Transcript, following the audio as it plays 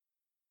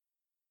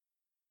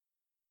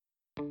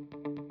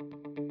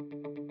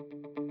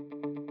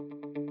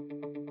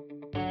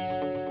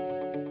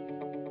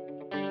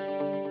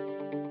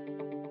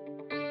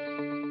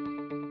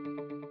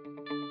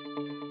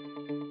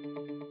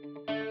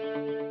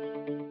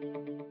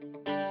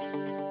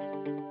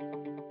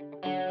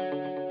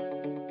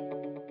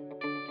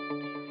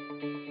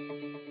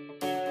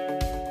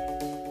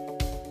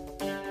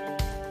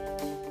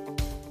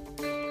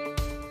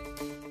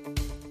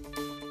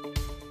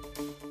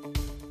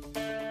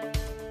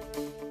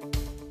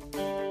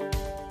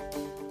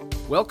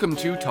Welcome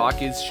to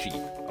Talk is Sheep,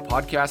 a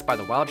podcast by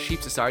the Wild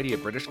Sheep Society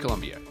of British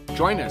Columbia.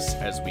 Join us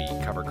as we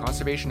cover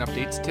conservation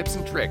updates, tips,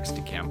 and tricks to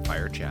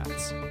campfire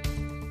chats.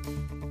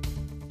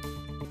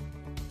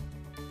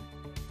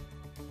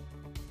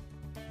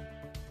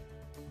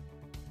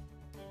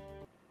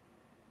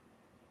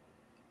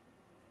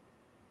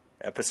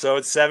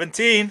 Episode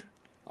 17.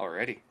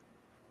 Already.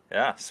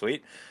 Yeah,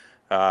 sweet.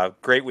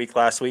 Great week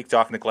last week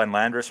talking to Glenn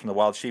Landris from the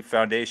Wild Sheep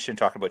Foundation,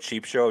 talking about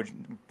Sheep Show.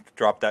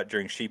 Dropped that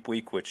during Sheep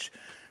Week, which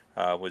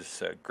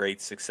was a great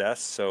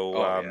success.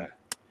 So,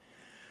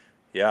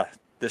 yeah,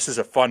 this is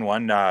a fun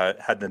one.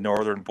 Had the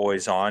Northern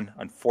boys on.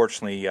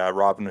 Unfortunately,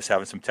 Robin was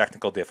having some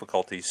technical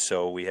difficulties,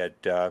 so we had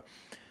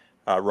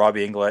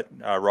Robbie Inglet,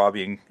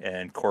 Robbie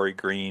and Corey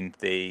Green.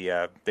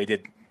 They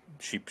did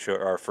Sheep Show,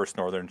 our first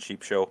Northern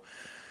Sheep Show,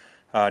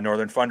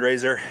 Northern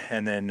fundraiser,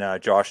 and then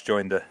Josh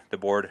joined the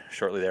board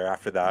shortly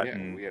thereafter that. Yeah,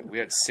 and we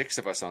had 6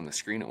 of us on the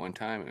screen at one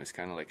time. It was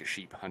kind of like a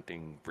sheep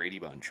hunting Brady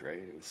Bunch, right?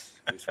 It was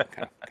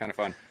kind of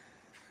fun.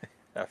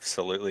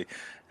 Absolutely.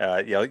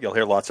 You'll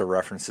hear lots of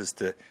references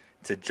to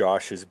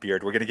Josh's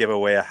beard. We're going to give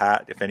away a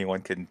hat if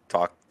anyone can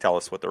tell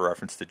us what the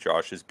reference to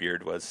Josh's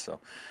beard was. So,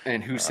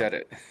 and who said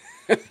it?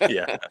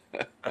 Yeah.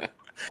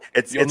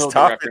 It's know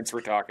tough. The reference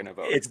we're talking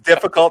about. It's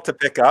difficult to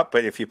pick up,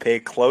 but if you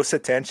pay close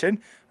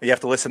attention, you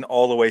have to listen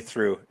all the way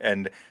through.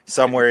 And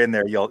somewhere in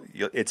there,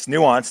 it's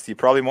nuanced. You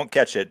probably won't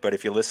catch it, but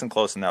if you listen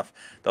close enough,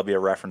 there'll be a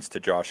reference to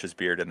Josh's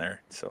beard in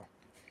there. So.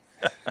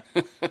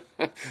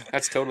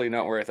 That's totally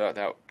not where I thought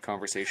that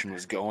conversation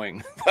was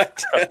going,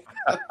 but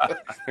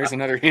there's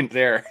another hint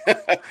there.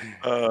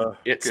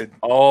 It's good.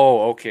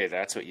 Oh, okay,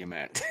 that's what you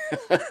meant.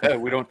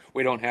 we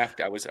don't have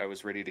to. I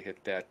was ready to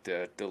hit that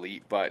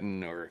delete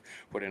button or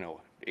put in a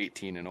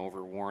 18 and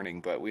over warning,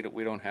 but we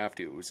don't have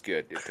to. It was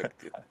good. It took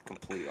the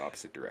complete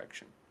opposite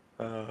direction.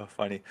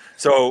 Funny.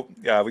 So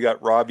we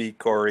got Robbie,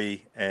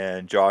 Corey,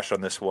 and Josh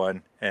on this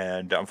one,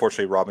 and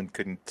unfortunately, Robin we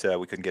couldn't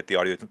get the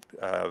audio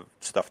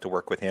stuff to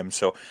work with him.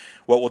 So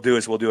what we'll do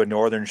is we'll do a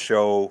Northern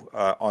show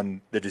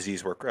on the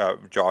disease work.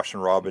 Josh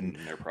and Robin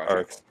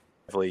are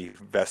heavily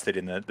vested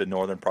in the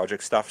Northern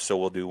project stuff, so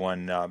we'll do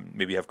one.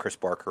 Maybe have Chris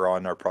Barker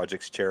on, our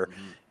projects chair,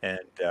 and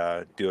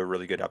do a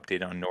really good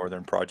update on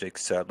Northern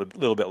projects a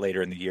little bit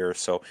later in the year.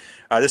 So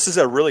this is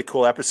a really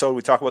cool episode.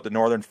 We talk about the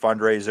Northern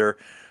fundraiser.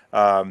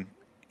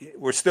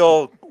 We're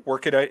still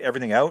working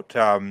everything out,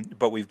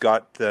 but we've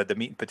got the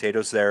meat and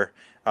potatoes there.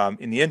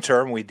 In the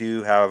interim, we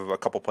do have a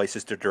couple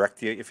places to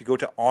direct you. If you go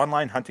to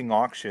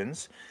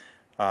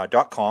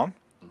onlinehuntingauctions.com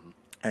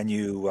and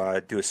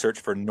you do a search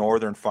for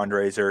Northern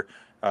Fundraiser,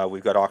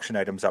 we've got auction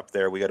items up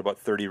there. We got about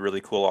 30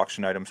 really cool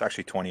auction items,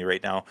 actually 20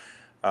 right now,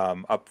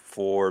 up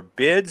for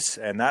bids,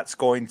 and that's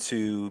going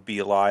to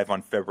be live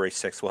on February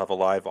 6th. We'll have a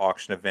live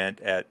auction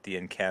event at the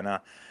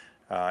Encana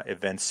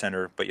Events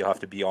Center, but you'll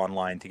have to be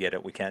online to get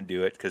it. We can't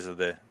do it because of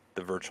the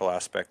virtual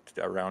aspect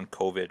around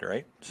COVID,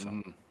 right?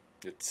 So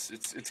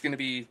it's going to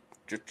be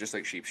just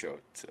like Sheep Show.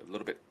 It's a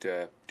little bit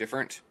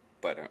different,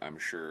 but I'm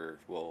sure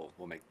we'll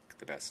make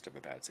the best of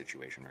a bad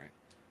situation, right?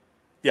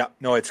 Yeah,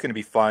 no, it's going to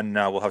be fun.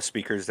 We'll have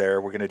speakers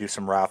there. We're going to do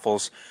some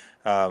raffles.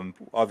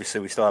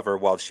 Obviously, we still have our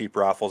wild sheep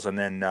raffles, and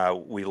then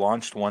we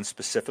launched one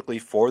specifically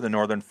for the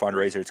Northern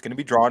fundraiser. It's going to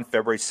be drawn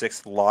February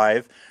 6th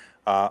live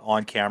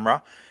on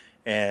camera.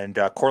 And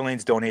Coeur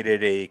d'Alene's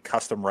donated a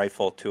custom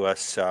rifle to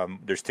us.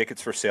 There's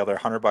tickets for sale. They're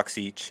 $100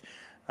 each,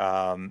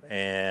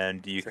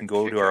 and you can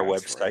go to our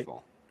website.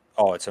 Rifle.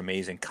 Oh, it's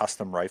amazing!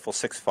 Custom rifle,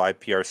 6.5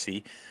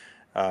 PRC.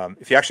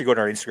 If you actually go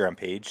to our Instagram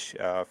page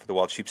for the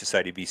Wild Sheep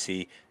Society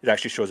BC, it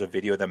actually shows a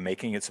video of them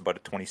making. It's about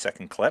a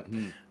 20-second clip.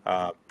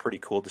 Pretty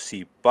cool to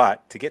see.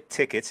 But to get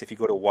tickets, if you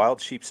go to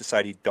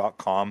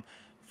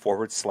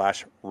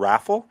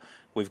wildsheepsociety.com/raffle,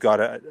 we've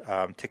got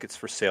tickets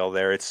for sale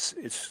there. It's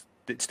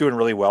doing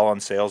really well on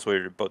sales.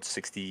 We're about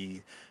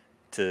 60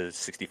 to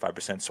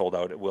 65% sold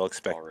out. We'll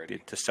expect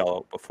it to sell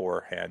out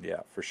beforehand. Yeah,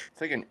 for sure.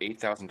 It's like an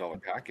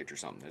 $8,000 package or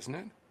something, isn't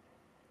it?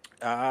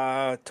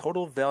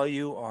 Total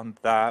value on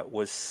that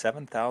was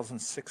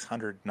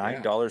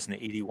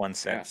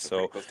 $7,609.81. Yeah,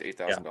 so close to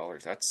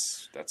 $8,000. Yeah.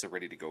 That's a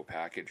ready to go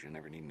package. You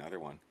never need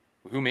another one.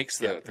 Who makes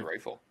the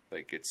rifle?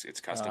 Like it's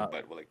custom,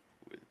 but like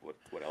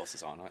what else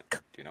is on it? Do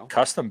you know?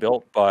 Custom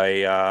built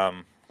by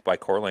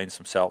Coeur d'Alene's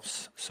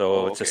themselves.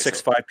 So it's a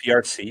 6.5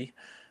 PRC.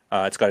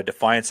 It's got a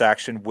Defiance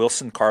action,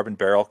 Wilson carbon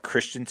barrel,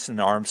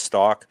 Christensen arm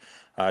stock,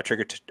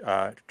 Trigger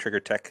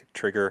Tech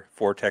trigger,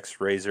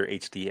 Vortex Razor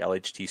HD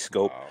LHT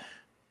scope. Wow.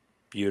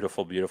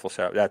 Beautiful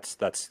setup. That's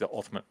the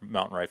ultimate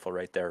mountain rifle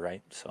right there,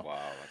 right? So wow,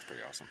 that's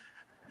pretty awesome.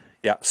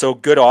 Yeah, so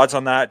good odds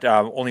on that.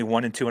 Only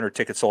 1 in 200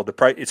 tickets sold. The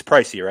price, it's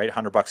pricey, right?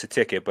 $100 a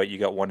ticket, but you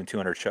got 1 in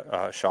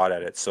 200 shot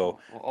at it. So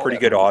Well, all pretty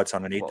that good money. odds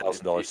on an Well,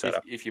 $8,000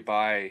 setup. if you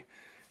buy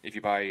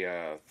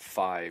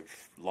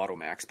 5 Lotto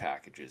Max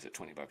packages at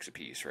 $20 a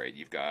piece, right?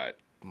 You've got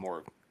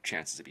more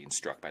chances of being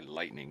struck by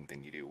lightning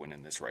than you do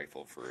winning this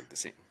rifle for the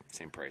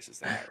same price as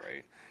that,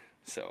 right?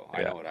 So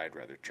I know what I'd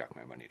rather chuck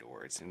my money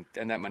towards, and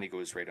that money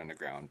goes right on the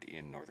ground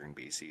in northern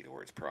BC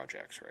towards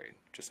projects, right?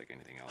 Just like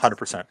anything else.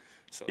 100%.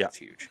 So Yeah. that's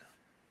huge.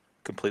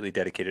 Completely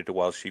dedicated to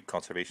wild sheep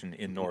conservation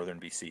in northern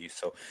BC.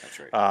 So that's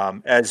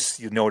right. As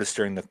you noticed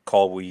during the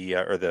call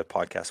or the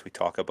podcast, we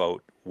talk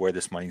about where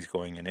this money's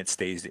going, and it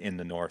stays in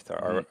the north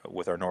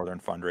with our northern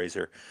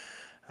fundraiser.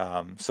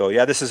 So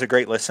yeah, this is a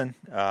great listen.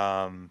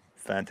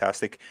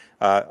 Fantastic.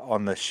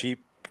 On the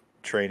sheep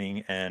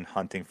training and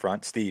hunting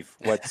front, Steve,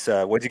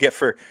 what'd you get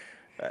for?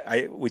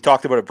 We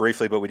talked about it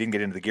briefly, but we didn't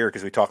get into the gear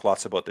because we talked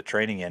lots about the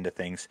training end of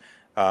things.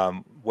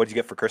 What'd you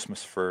get for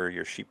Christmas for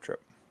your sheep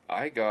trip?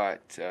 I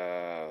got.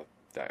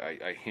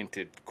 I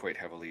hinted quite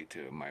heavily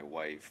to my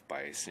wife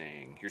by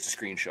saying, "Here's a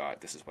screenshot.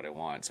 This is what I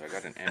want." So I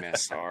got an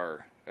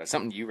MSR,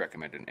 something you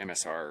recommended, an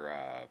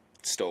MSR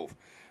stove,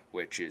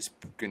 which is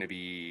going to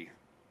be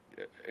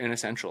an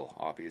essential,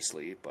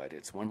 obviously, but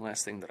it's one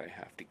less thing that I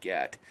have to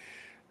get.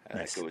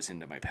 Nice. That goes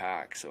into my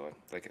pack. So,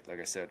 like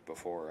I said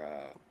before,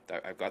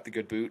 I've got the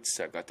good boots.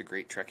 I've got the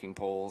great trekking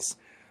poles.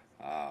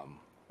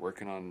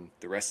 Working on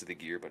the rest of the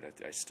gear, but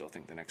I still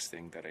think the next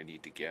thing that I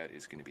need to get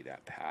is going to be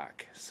that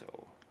pack. So,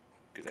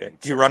 okay.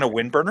 Do you run a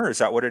wind burner? Is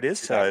that what it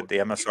is? The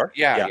MSR?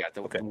 Yeah.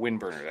 The wind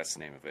burner. That's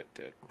the name of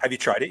it. Have you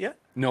tried it yet?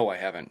 No, I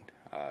haven't.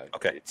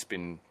 Okay. It's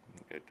been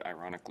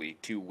ironically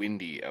too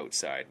windy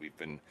outside. We've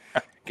been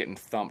getting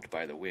thumped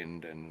by the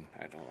wind, and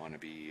I don't want to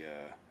be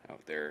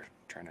out there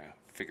trying to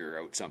figure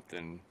out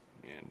something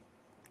and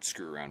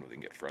screw around with it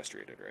and get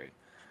frustrated, right?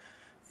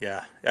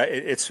 Yeah,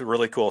 it's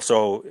really cool.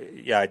 So,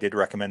 yeah, I did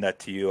recommend that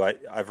to you.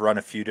 I've run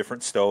a few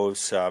different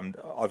stoves.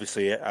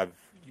 Obviously, I've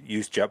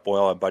used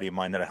Jetboil. A buddy of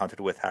mine that I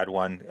hunted with had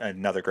one,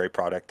 another great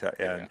product.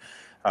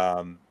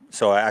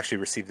 So I actually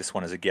received this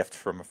one as a gift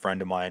from a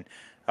friend of mine,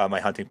 my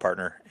hunting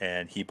partner,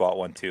 and he bought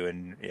one too.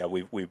 And yeah,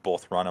 we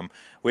both run them.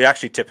 We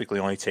actually typically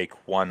only take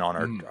one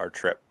on our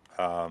trip,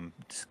 to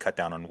cut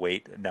down on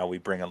weight. Now we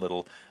bring a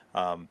little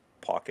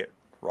pocket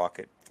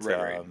rocket.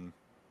 Right. And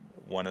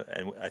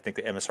I think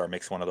the MSR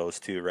makes one of those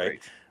too,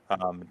 right?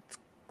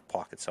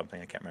 Pocket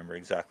something, I can't remember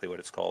exactly what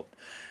it's called,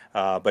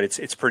 but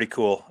it's pretty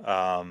cool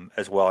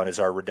as well, and is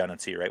our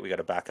redundancy, right? We got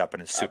to back up,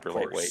 and it's super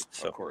lightweight.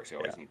 So of course, you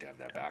always need to have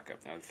that backup.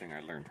 Another thing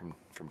I learned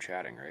from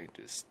chatting, right,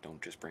 is don't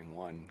just bring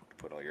one,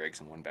 put all your eggs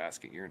in one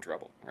basket. You're in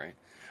trouble, right?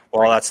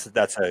 Well, that's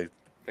a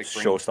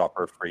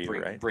showstopper for you,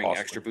 right? Bring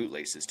extra boot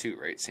laces too,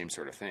 right? Same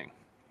sort of thing.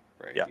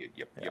 Right. Yeah.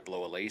 You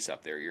blow a lace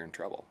up there, you're in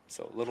trouble.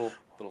 So little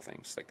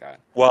things like that.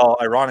 Well,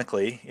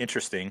 ironically,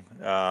 interesting.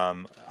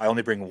 I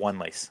only bring one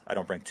lace. I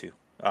don't bring two.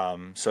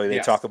 So they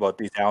talk about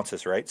these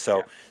ounces, right?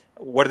 So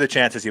what are the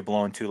chances you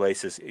blowing two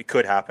laces? It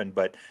could happen,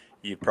 but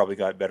you've probably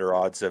got better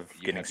odds of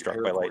getting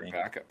struck by lightning.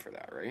 Backup for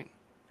that, right?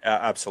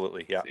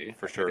 Absolutely, yeah,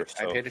 for sure.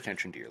 I paid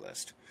attention to your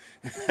list.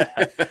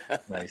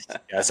 Nice.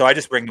 Yeah, so I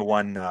just bring the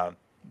one.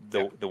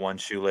 The one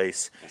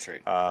shoelace. That's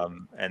right.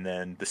 And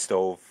then the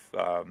stove.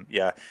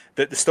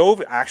 The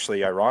stove,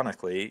 actually,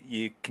 ironically,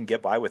 you can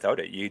get by without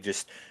it.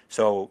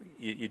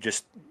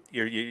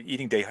 You're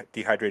eating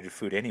dehydrated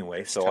food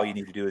anyway, so all you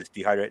need to do is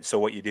dehydrate. So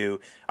what you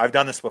do, I've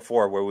done this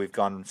before where we've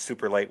gone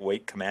super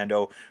lightweight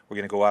commando. We're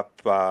going to go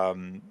up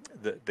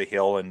the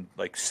hill and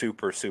like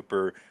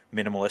super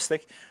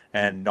minimalistic,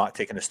 and not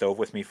taking a stove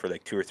with me for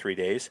like 2 or 3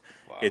 days.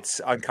 Wow. It's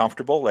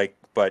uncomfortable,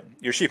 but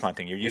you're sheep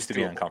hunting. You're used to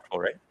being uncomfortable,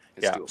 right?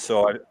 Doable.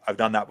 So I've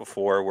done that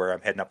before, where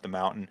I'm heading up the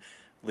mountain,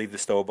 leave the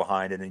stove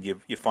behind, and then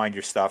you find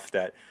your stuff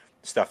that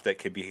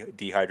could be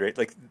dehydrated.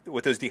 Like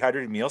with those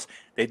dehydrated meals,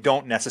 they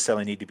don't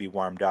necessarily need to be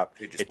warmed up.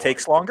 It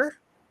takes longer,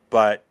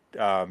 but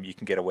you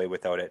can get away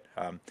without it.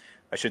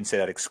 I shouldn't say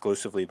that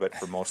exclusively, but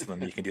for most of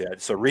them, you can do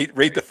that. So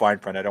read the fine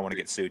print. I don't want to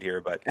get sued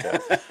here, but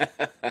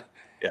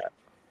yeah.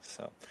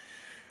 So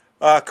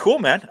cool,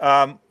 man.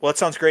 Well, it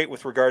sounds great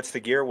with regards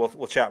to gear.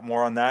 We'll chat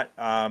more on that.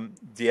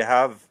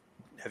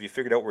 Have you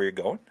figured out where you're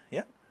going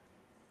yet?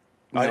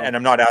 No. And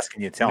I'm not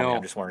asking you to tell me.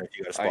 I'm just wondering if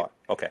you got a spot.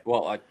 Okay.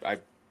 Well, I'm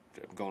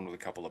going with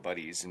a couple of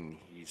buddies, and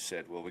he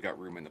said, "Well, we got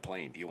room in the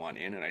plane. Do you want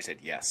in?" And I said,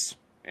 "Yes."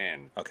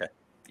 And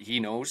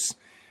he knows.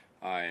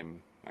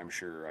 I'm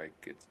sure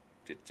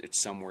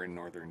it's somewhere in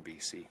northern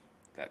BC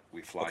that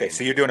we fly. Okay,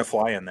 so you're doing a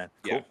fly-in then.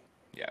 Cool.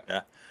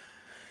 Yeah.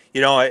 You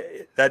know,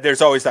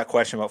 there's always that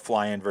question about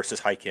fly-in versus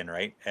hike-in,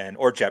 right?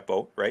 Or jet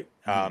boat, right?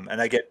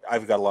 And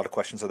I've got a lot of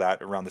questions of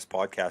that around this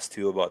podcast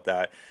too about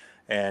that.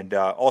 And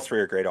all three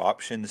are great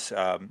options.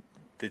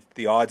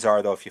 The odds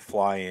are, though, if you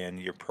fly in,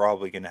 you're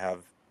probably going to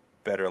have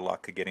better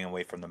luck of getting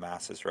away from the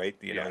masses, right?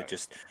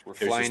 We're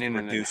flying in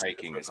and then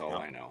hiking is all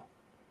I know.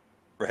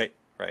 Right.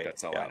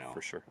 That's all I know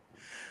for sure.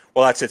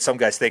 Well, that's it. Some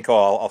guys think,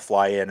 oh, I'll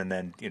fly in and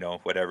then,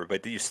 whatever.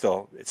 But it's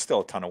still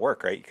a ton of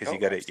work, right? Because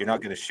you're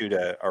not going to shoot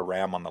a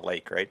ram on the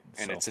lake, right?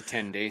 And it's a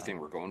 10-day thing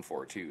we're going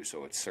for too.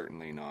 So it's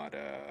certainly not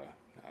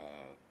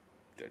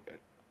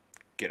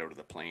get out of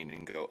the plane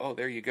and go, oh,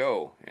 there you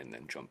go, and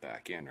then jump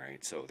back in,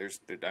 right? So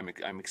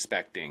I'm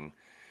expecting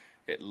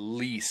at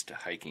least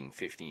hiking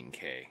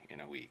 15K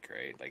in a week,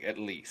 right? Like at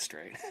least,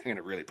 right? I'm going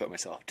to really put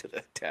myself to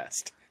the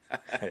test.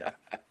 yeah.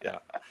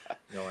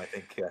 No, I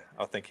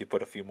think you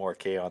put a few more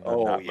K on that.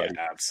 Oh yeah, buddy.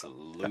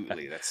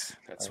 Absolutely. That's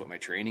what my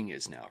training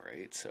is now,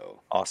 right?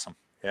 So awesome.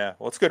 Yeah.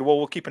 Well, it's good. Well,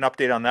 we'll keep an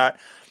update on that.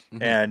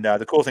 Mm-hmm. And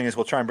the cool thing is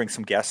we'll try and bring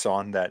some guests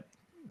on that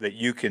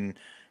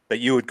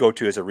you would go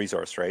to as a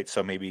resource, right?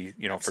 So maybe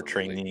for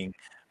training,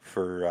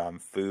 for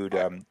food.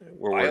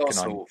 We're working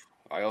on.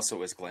 I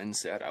also, as Glenn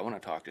said, I want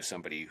to talk to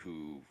somebody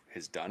who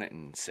has done it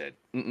and said,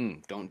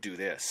 don't do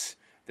this.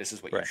 This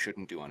is what you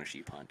shouldn't do on a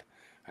sheep hunt.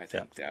 I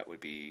think that would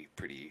be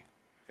pretty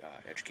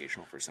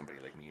educational for somebody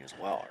like me as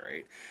well,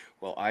 right?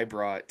 Well, I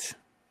brought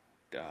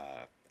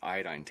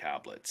iodine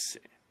tablets.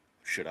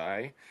 Should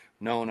I?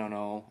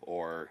 No.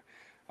 Or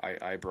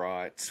I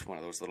brought one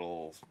of those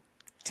little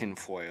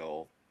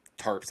tinfoil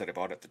tarps that I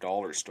bought at the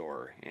dollar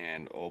store,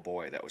 and oh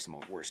boy, that was the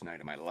worst night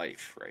of my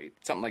life, right?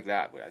 Something like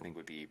that I think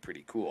would be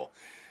pretty cool.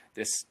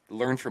 This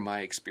learn from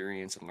my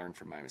experience and learn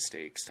from my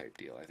mistakes type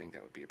deal. I think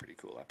that would be a pretty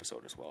cool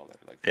episode as well.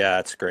 Yeah,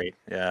 that's great.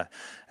 Yeah,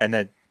 and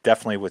then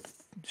definitely with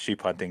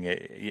sheep hunting,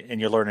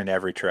 and you're learning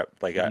every trip.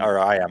 Like, or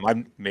I am.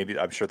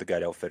 I'm sure the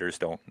guide outfitters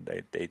don't.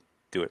 They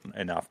do it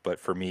enough, but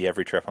for me,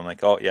 every trip, I'm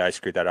like, oh yeah, I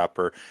screwed that up,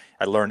 or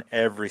I learn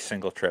every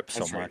single trip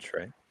so much,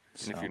 right?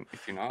 So. And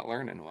if you're not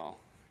learning, well,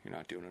 you're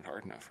not doing it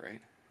hard enough,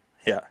 right?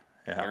 Yeah,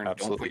 absolutely.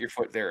 Don't put your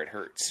foot there; it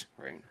hurts,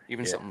 right?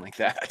 Even something like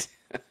that.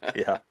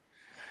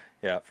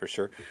 Yeah, for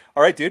sure.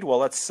 All right, dude. Well,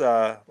 let's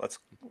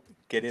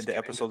get into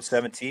episode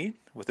 17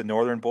 with the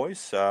Northern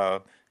Boys.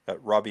 Got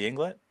Robbie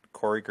Inglet,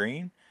 Corey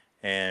Green,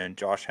 and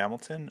Josh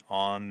Hamilton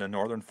on the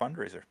Northern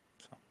Fundraiser.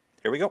 So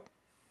here we go.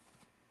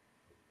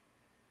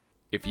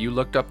 If you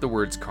looked up the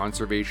words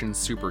conservation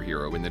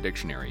superhero in the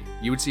dictionary,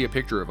 you would see a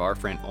picture of our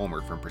friend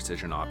Omer from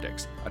Precision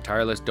Optics. A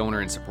tireless donor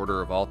and supporter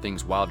of all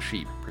things wild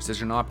sheep,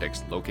 Precision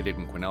Optics, located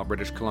in Quesnel,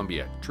 British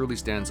Columbia, truly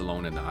stands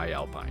alone in the high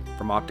alpine.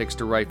 From optics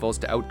to rifles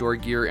to outdoor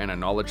gear and a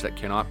knowledge that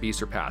cannot be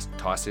surpassed,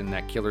 toss in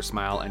that killer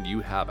smile and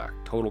you have a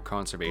total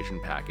conservation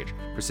package.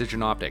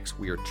 Precision Optics,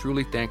 we are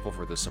truly thankful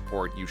for the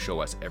support you show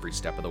us every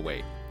step of the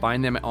way.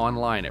 Find them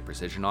online at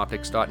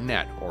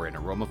precisionoptics.net or in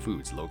Aroma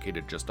Foods,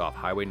 located just off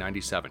Highway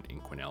 97 in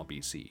Quesnel,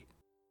 BC.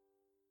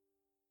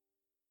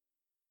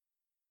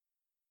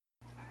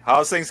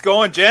 How's things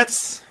going,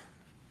 gents?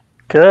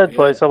 Good,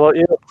 boys. How about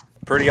you?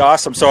 Pretty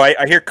awesome. So I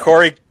hear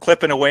Corey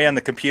clipping away on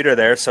the computer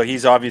there. So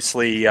he's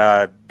obviously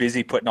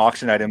busy putting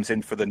auction items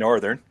in for the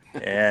Northern.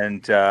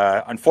 And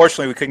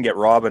unfortunately, we couldn't get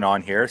Robin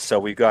on here. So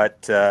we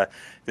got the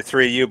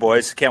three of you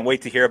boys. Can't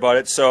wait to hear about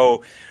it.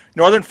 So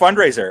Northern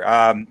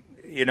Fundraiser.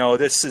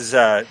 This is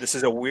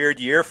a weird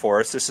year for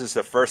us. This is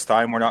the first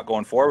time we're not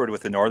going forward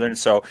with the Northern.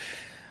 So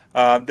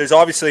there's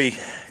obviously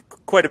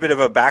quite a bit of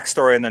a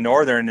backstory in the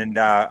Northern, and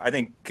I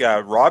think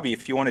Robbie,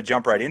 if you want to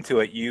jump right into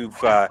it, you've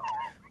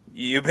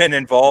been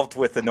involved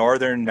with the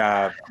Northern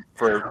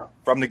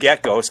from the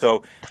get-go.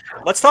 So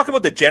let's talk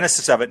about the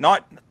genesis of it.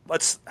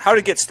 How did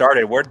it get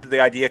started? Where did the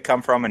idea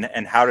come from,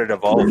 and how did it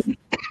evolve?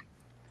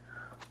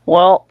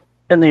 Well,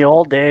 in the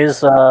old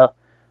days,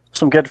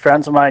 some good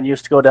friends of mine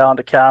used to go down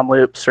to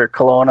Kamloops or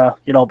Kelowna.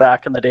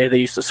 Back in the day, they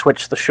used to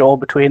switch the show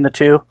between the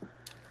two.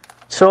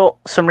 So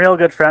some real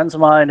good friends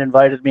of mine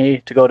invited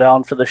me to go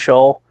down for the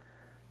show,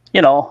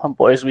 on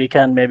boys'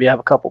 weekend, maybe have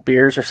a couple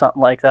beers or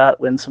something like that,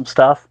 win some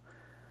stuff.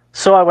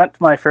 So I went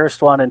to my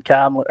first one in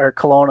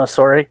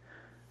Kelowna,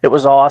 It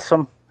was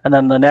awesome. And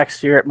then the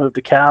next year it moved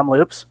to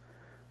Kamloops.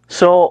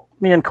 So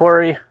me and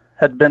Corey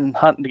had been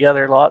hunting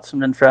together lots and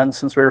been friends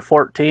since we were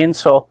 14.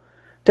 So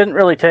didn't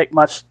really take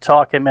much to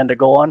talk him into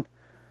going.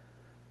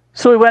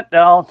 So we went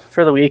down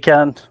for the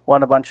weekend,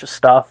 won a bunch of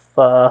stuff,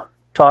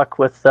 talk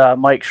with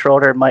Mike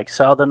Schroeder and Mike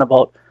Southern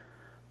about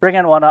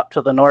bringing one up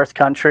to the North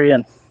Country.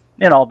 And,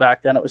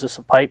 back then it was just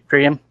a pipe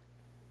dream.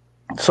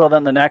 So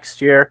then the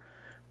next year,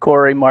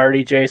 Corey,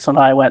 Marty, Jason,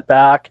 and I went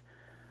back.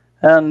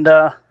 And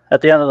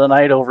at the end of the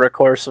night, over a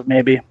course of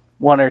maybe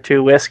one or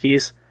two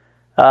whiskeys,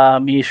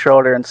 me,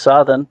 Schroeder, and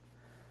Southern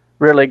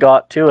really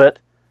got to it.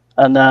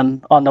 And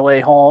then on the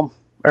way home,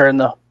 or in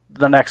the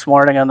next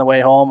morning on the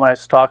way home, I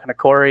was talking to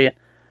Corey.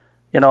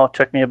 It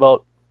took me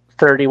about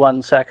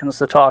 31 seconds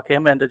to talk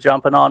him into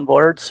jumping on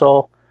board.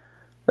 So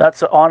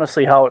that's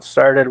honestly how it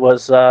started,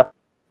 was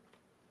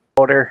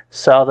Schroeder,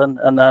 Southern,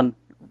 and then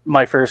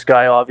my first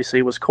guy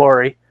obviously was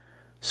Corey.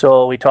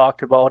 So we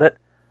talked about it,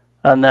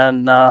 and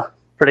then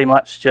pretty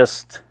much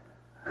just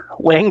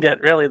winged it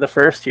really the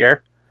first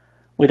year.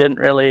 We didn't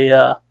really,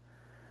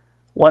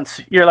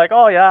 once you're like,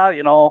 oh yeah,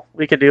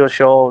 we could do a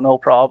show, no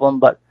problem.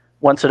 But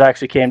once it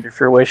actually came to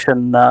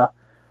fruition,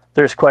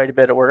 there's quite a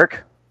bit of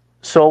work.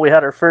 So we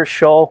had our first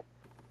show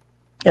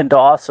in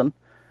Dawson,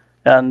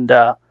 and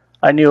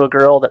I knew a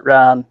girl that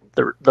ran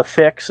the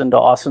Fix in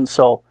Dawson,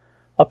 so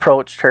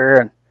approached her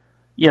and,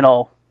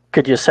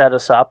 could you set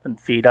us up and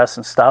feed us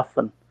and stuff?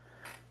 And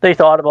they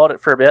thought about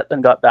it for a bit,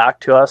 then got back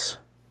to us.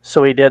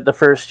 So we did. The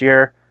first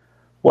year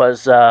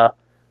was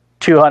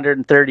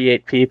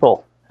 238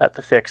 people at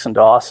the Fix in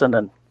Dawson,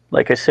 and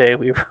like I say,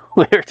 we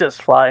were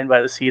just flying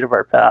by the seat of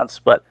our pants,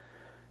 but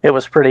it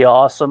was pretty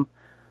awesome.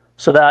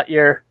 So that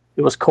year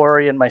it was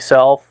Corey and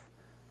myself,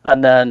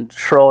 and then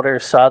Schroeder,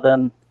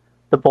 Southern,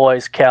 the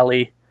boys,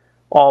 Kelly,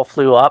 all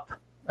flew up,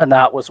 and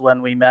that was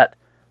when we met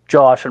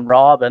Josh and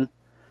Robin.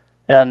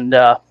 And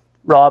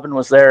Robin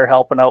was there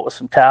helping out with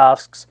some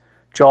tasks.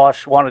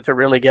 Josh wanted to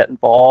really get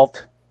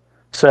involved.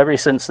 So ever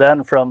since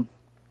then, from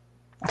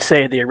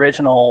say the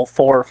original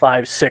 4,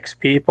 5, 6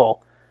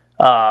 people,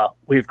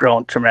 we've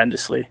grown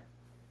tremendously.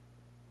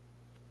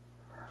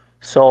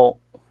 So,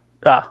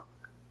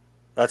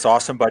 that's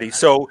awesome, buddy.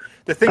 So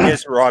the thing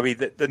is, Robbie,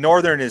 the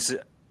Northern is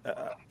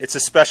it's a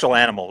special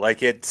animal.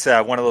 Like it's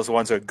one of those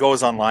ones that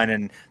goes online.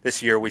 And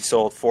this year we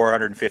sold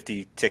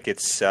 450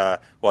 tickets.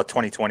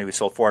 2020 we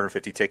sold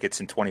 450 tickets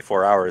in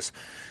 24 hours.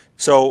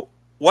 So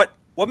what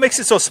makes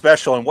it so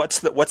special, and what's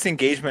the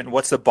engagement, and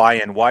what's the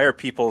buy-in? Why are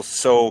people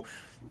so,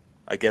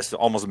 I guess,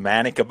 almost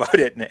manic about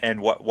it,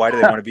 and why do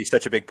they want to be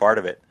such a big part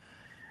of it?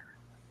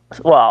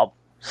 Well,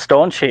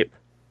 stone sheep.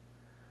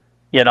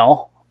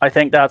 I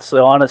think that's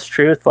the honest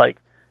truth. Like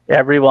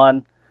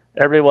everyone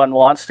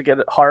wants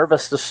to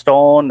harvest a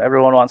stone.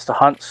 Everyone wants to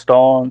hunt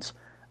stones.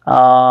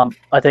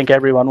 I think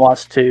everyone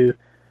wants to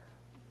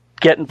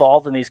get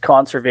involved in these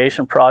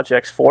conservation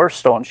projects for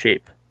stone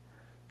sheep.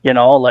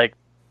 Like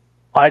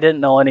I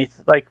didn't know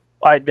anything. Like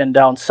I'd been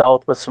down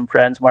south with some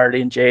friends, Marty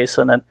and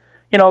Jason, and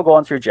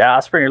going through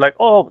Jasper, and you're like,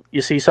 oh,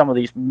 you see some of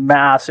these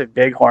massive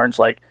bighorns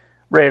like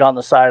right on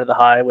the side of the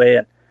highway,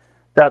 and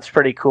that's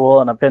pretty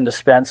cool. And I've been to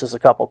Spence's a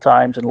couple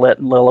times and Lit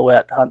and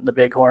Lillooet hunting the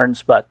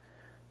bighorns, but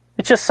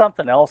it's just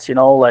something else,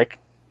 like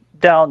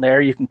down there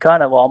you can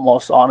kind of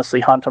almost honestly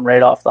hunt them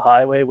right off the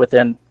highway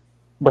within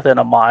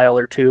a mile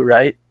or two,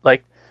 right?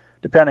 Like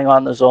depending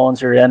on the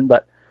zones you're in,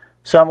 but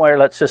somewhere,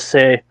 let's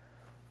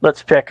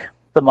pick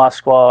the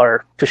Muskwa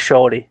or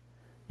Coshodi.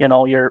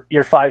 You're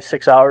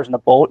 5-6 hours in a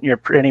boat, and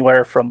you're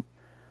anywhere from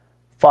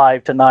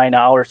 5 to 9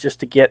 hours just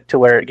to get to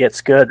where it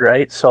gets good,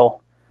 right?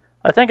 So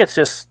I think it's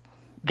just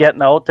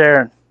getting out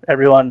there, and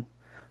everyone,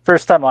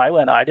 first time I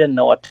went, I didn't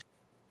know what,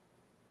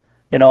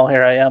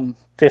 here I am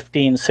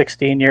 15,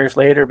 16 years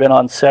later, been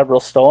on several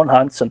stone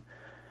hunts, and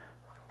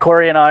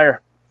Corey and I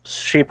are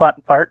sheep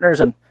hunting partners,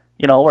 and,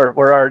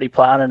 we're already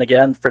planning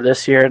again for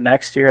this year,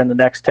 next year, and the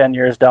next 10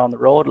 years down the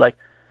road. Like,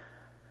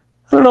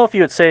 I don't know if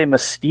you would say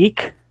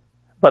mystique,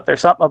 but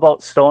there's something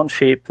about stone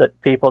sheep that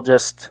people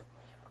just,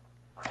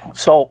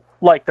 so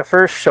like the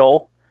first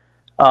show,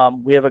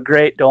 we have a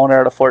great donor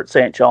out of Fort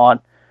St. John,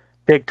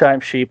 big time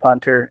sheep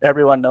hunter.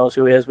 Everyone knows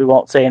who he is. We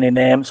won't say any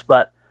names,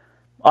 but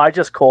I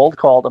just cold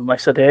called him. I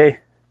said, hey,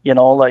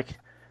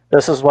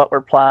 this is what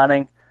we're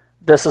planning.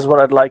 This is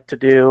what I'd like to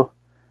do.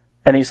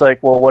 And he's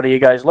like, well, what are you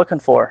guys looking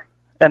for?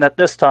 And at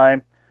this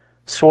time,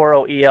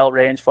 Swaro EL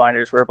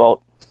rangefinders were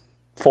about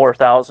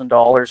 $4,000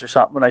 or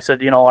something. And I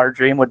said, our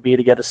dream would be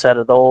to get a set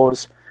of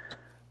those.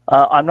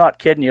 I'm not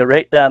kidding you.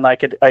 Right then,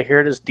 I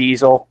heard his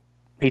diesel.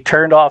 He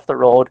turned off the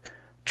road,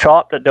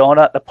 chopped a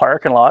donut in the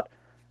parking lot,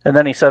 and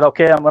then he said,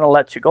 okay, I'm going to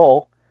let you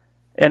go.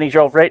 And he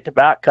drove right to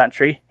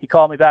backcountry. He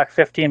called me back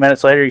 15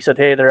 minutes later. He said,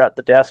 hey, they're at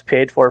the desk,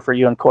 paid for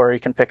you and Corey. You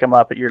can pick them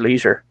up at your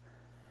leisure.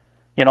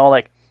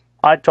 Like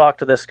I'd talked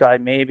to this guy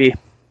maybe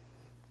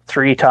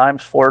 3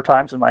 times, 4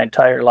 times in my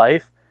entire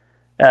life,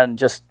 and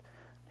just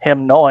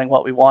him knowing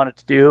what we wanted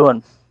to do.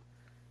 And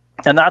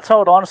that's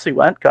how it honestly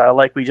went, Kyle.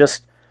 Like we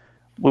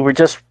were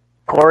just,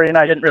 Corey and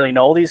I didn't really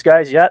know these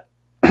guys yet.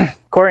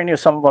 Corey knew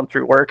some of them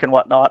through work and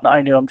whatnot, and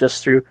I knew them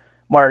just through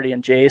Marty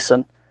and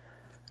Jason.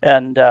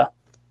 And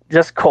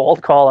just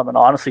cold call them and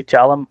honestly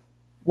tell them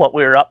what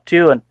we were up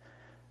to. And,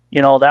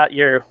 that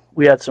year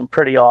we had some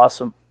pretty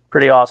awesome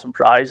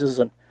prizes,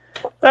 and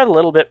we had a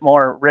little bit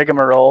more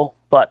rigmarole,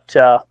 but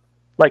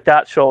like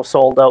that show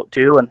sold out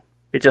too, and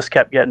it just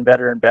kept getting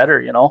better and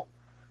better,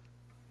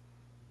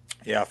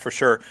 Yeah, for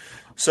sure.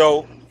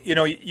 So,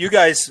 you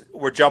guys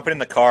were jumping in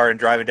the car and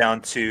driving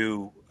down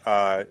to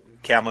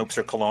Kamloops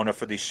or Kelowna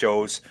for these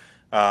shows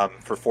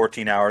for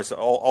 14 hours.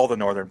 All the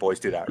Northern boys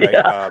do that,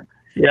 right?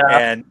 Yeah.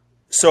 And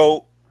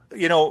so,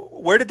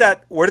 where did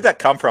that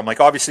come from? Like,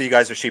 obviously, you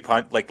guys are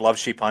love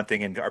sheep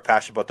hunting and are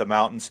passionate about the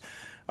mountains.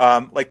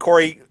 Like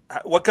Corey,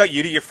 what got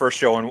you to your first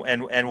show,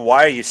 and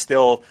why are you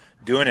still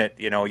doing it?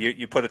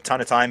 You put a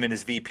ton of time in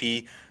as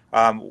VP.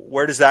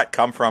 Where does that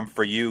come from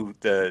for you?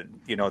 The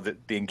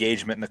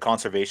engagement and the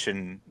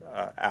conservation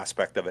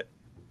aspect of it.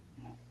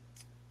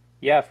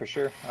 Yeah, for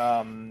sure.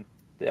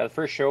 The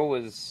first show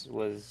was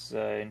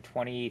in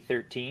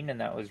 2013, and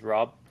that was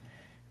Rob.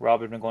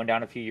 Rob had been going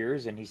down a few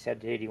years, and he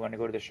said, "Hey, do you want to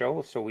go to the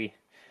show?" So we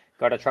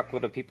got a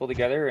truckload of people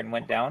together and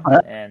went down.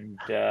 And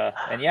yeah,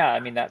 I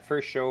mean, that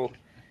first show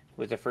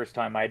was the first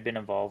time I'd been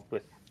involved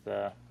with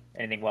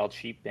anything wild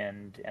sheep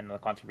and the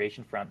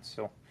conservation front.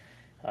 So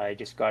I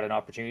just got an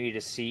opportunity to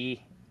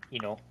see,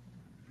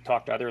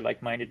 talk to other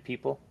like-minded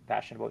people,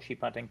 passionate about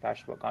sheep hunting,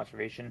 passionate about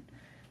conservation.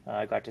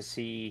 I got to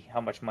see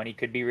how much money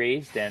could be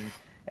raised and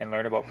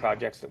learn about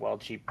projects that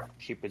Wild Sheep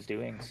was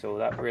doing. So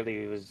that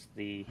really was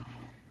the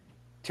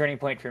turning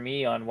point for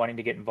me on wanting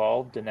to get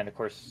involved. And then, of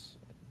course,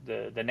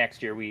 the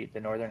next year the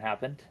Northern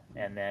happened,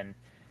 and then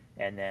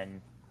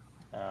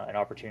an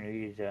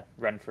opportunity to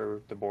run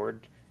for the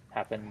board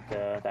happened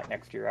that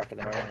next year after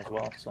the Northern as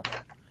well. So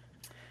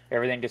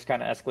everything just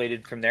kind of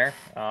escalated from there.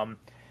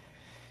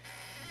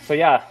 So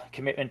yeah,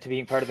 commitment to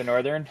being part of the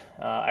Northern.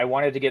 I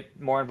wanted to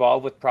get more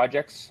involved with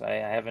projects. I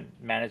haven't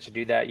managed to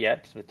do that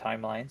yet with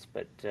timelines,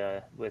 but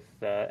with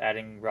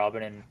adding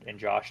Robin and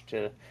Josh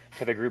to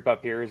the group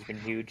up here has been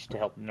huge to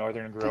help the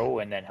Northern grow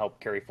and then help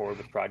carry forward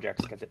with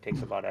projects, because it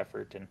takes a lot of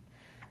effort, and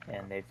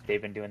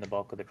they've been doing the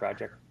bulk of the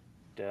project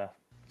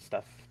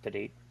stuff to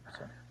date.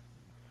 So.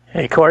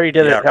 Hey Corey,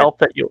 did it help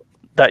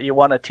that you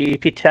won a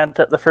TP tent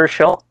at the first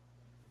show?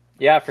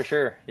 Yeah, for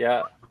sure.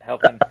 Yeah.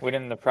 Helping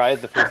winning the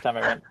prize the first time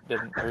I went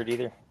didn't hurt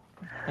either.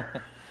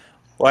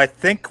 Well, I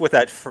think with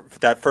that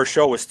first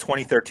show was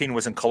 2013,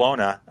 was in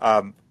Kelowna.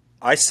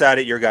 I sat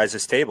at your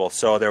guys' table,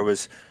 so there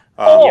was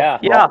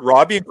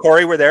Robbie and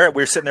Corey were there.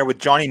 We were sitting there with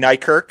Johnny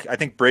Nykirk. I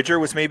think Bridger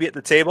was maybe at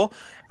the table.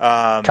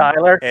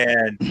 Tyler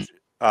and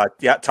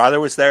Tyler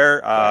was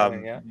there.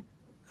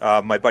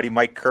 My buddy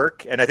Mike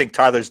Kirk, and I think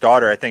Tyler's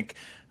daughter. I think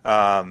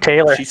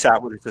Taylor. She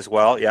sat with us as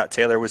well. Yeah,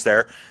 Taylor was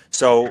there.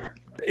 So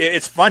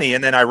it's funny,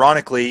 and then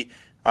ironically.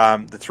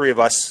 The three of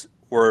us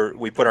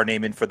we put our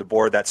name in for the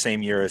board that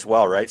same year as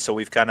well, right? So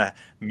we've kind of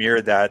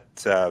mirrored that,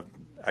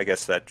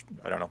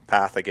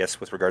 path,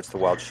 with regards to the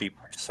Wild Sheep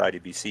Society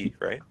of BC,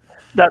 right?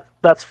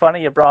 That's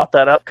funny you brought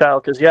that up, Kyle,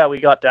 because we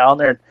got down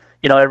there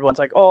and everyone's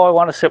like, oh, I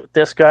want to sit with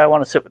this guy, I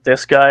want to sit with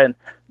this guy, and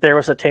there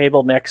was a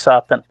table mix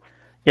up, and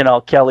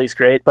Kelly's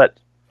great, but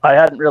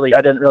I didn't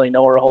really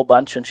know her a whole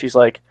bunch, and she's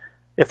like,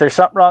 if there's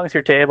something wrong with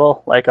your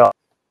table, like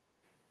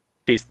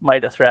she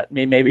might have threatened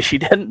me, maybe she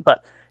didn't,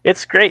 but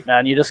it's great,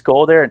 man. You just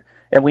go there,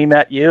 and we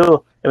met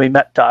you, and we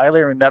met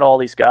Tyler, and we met all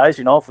these guys.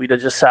 If we'd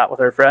have just sat with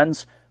our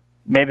friends,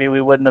 maybe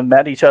we wouldn't have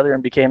met each other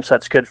and became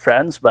such good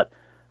friends. But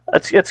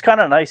it's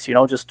kind of nice,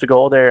 just to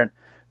go there, and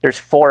there's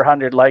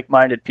 400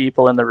 like-minded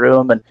people in the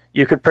room, and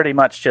you could pretty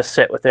much just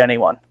sit with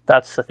anyone.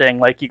 That's the thing.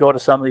 Like, you go to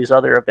some of these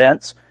other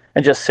events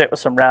and just sit with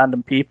some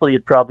random people,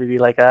 you'd probably be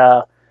like,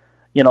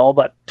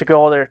 but to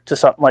go there to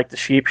something like the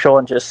Sheep Show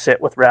and just sit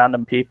with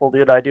random people,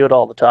 dude, I do it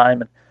all the time.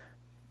 And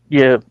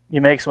you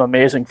make some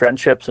amazing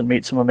friendships and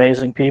meet some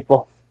amazing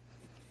people.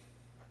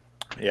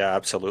 Yeah,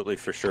 absolutely,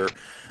 for sure.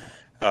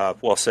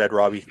 Well said,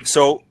 Robbie.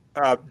 So,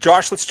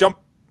 Josh, let's jump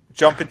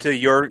into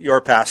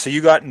your past. So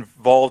you got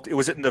involved.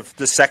 Was it in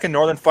the second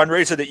Northern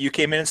fundraiser that you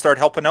came in and started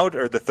helping out,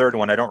 or the third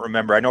one? I don't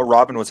remember. I know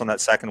Robin was on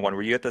that second one.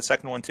 Were you at the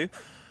second one too?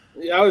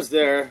 Yeah, I was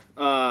there.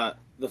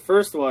 The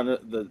first one,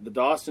 the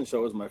Dawson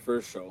show was my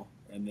first show,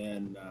 and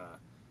then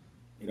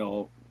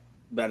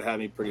that had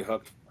me pretty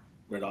hooked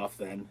right off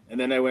then. And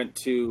then I went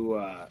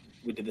to,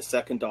 we did the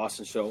second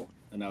Dawson show,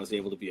 and I was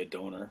able to be a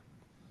donor.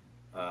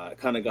 I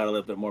kind of got a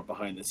little bit more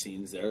behind the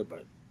scenes there,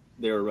 but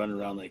they were running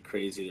around like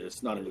crazy.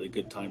 There's not a really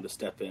good time to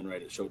step in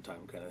right at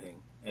showtime kind of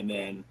thing. And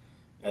then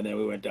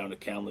we went down to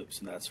Kamloops,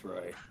 and that's where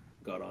I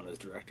got on as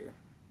director.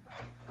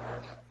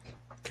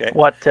 Okay.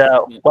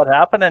 What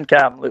happened in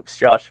Kamloops,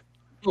 Josh?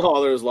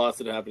 Oh, there was lots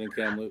that happened in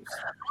Kamloops.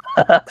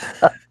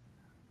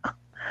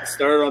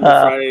 Started on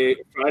the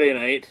Friday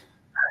night.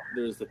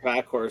 There's the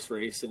pack horse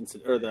race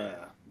incident, or the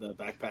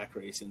backpack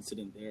race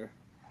incident there.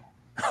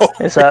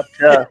 Is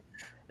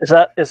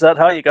that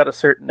how you got a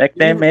certain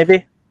nickname?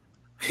 Maybe.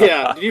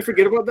 Yeah. Did you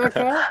forget about that,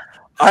 Kyle?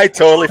 I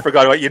totally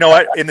forgot about it. You know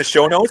what? In the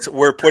show notes,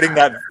 we're putting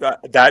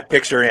that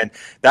picture in.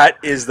 That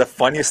is the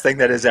funniest thing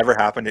that has ever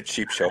happened at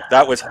Sheep Show.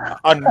 That was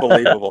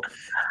unbelievable.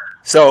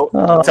 So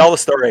tell the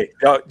story,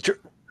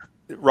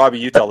 Robbie.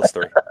 You tell the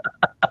story.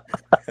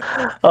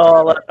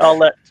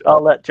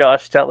 I'll let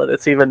Josh tell it.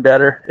 It's even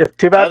better.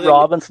 Too bad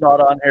Robin's not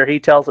on here. He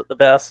tells it the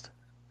best.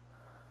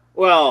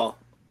 Well,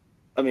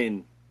 I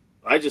mean,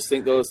 I just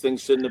think those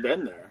things shouldn't have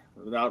been there.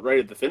 Not right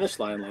at the finish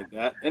line like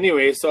that.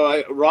 Anyway,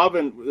 so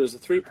Robin, there's a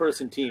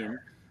 3-person team,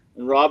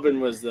 and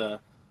Robin was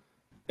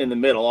in the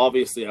middle.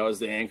 Obviously, I was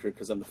the anchor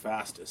because I'm the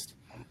fastest.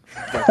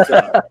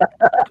 But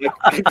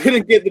I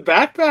couldn't get the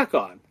backpack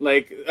on.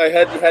 Like, I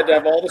had to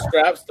have all the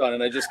straps done,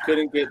 and I just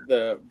couldn't get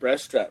the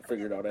breast strap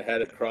figured out. I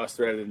had it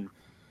cross-threaded, and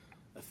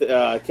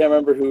I can't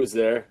remember who was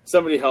there.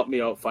 Somebody helped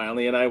me out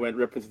finally, and I went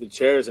ripping through the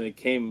chairs, and it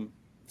came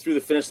through the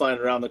finish line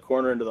around the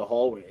corner into the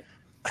hallway.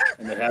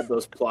 And they had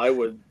those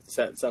plywood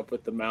sets up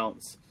with the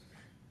mounts,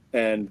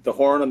 and the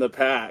horn on the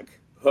pack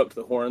hooked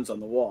the horns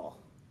on the wall,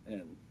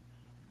 and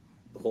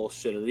the whole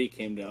shittery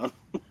came down.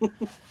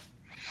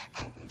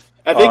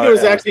 I think it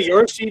was actually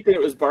your sheep, and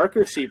it was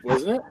Barker's sheep,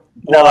 wasn't it?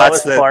 Well,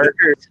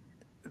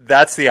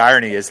 that's the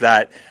irony, is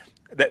that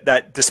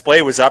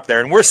display was up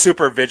there, and we're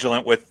super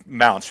vigilant with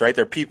mounts, right?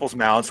 They're people's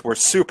mounts. We're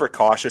super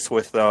cautious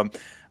with them.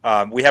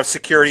 We have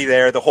security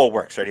there. The whole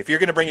works, right? If you're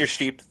going to bring your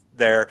sheep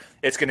there,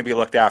 it's going to be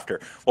looked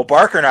after. Well,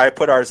 Barker and I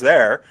put ours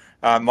there.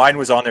 Mine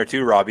was on there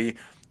too, Robbie.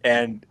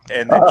 and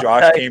then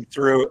Josh came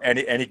through and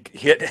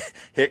he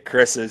hit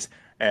Chris's,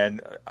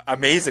 and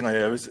amazingly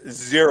there was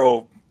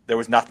zero. There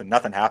was nothing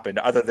happened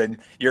other than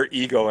your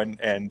ego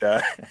and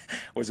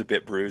was a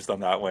bit bruised on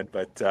that one.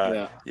 But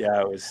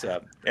yeah, it was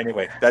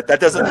anyway. That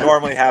doesn't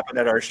normally happen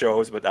at our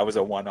shows, but that was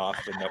a one-off,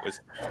 and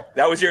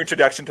that was your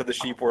introduction to the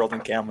sheep world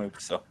in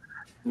Kamloops. So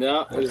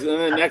yeah, it was.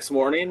 Then the next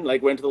morning,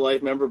 like went to the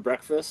life member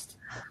breakfast,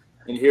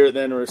 and here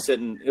then we're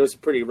sitting. It was a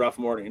pretty rough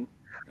morning,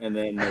 and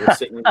then we were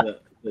sitting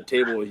at the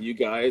table with you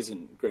guys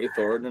and Gray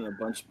Thornton and a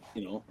bunch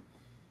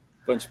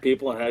of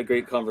people, and had a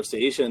great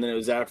conversation. And then it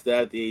was after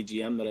that at the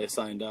AGM that I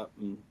signed up.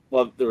 And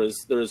well, there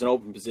was an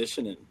open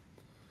position, and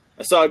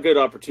I saw a good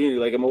opportunity.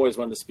 Like, I'm always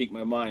wanting to speak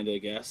my mind, I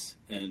guess.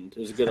 And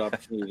there's a good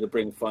opportunity to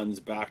bring funds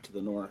back to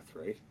the north,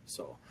 right?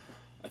 So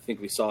I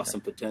think we saw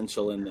some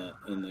potential in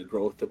the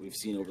growth that we've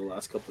seen over the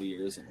last couple of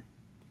years, and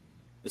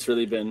it's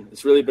really been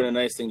a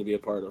nice thing to be a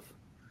part of.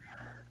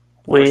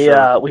 We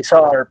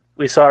saw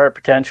our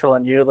potential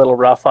in you, a little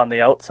rough on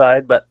the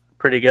outside, but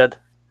pretty good.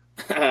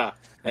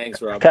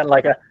 Thanks, Rob. Kind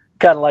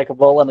of like a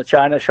bull in a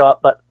china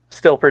shop, but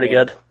still pretty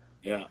good.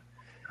 Yeah.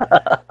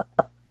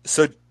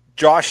 So,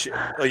 Josh,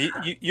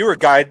 you were a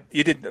guide.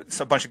 You did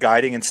a bunch of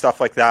guiding and stuff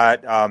like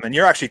that, and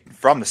you're actually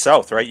from the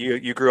south, right?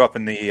 You grew up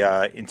in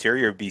the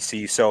interior of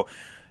BC. So,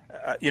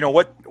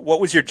 what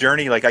was your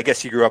journey like? I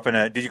guess you grew up in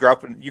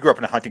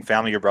a hunting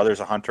family. Your brother's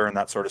a hunter and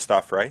that sort of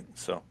stuff, right?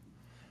 So.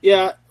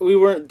 Yeah, we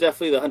weren't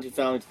definitely the hunting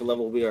family to the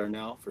level we are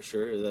now, for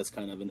sure. That's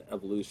kind of an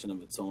evolution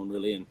of its own,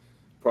 really, and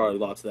probably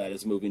lots of that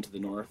is moving to the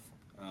north.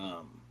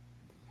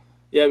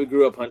 Yeah, we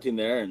grew up hunting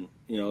there, and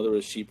there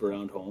was sheep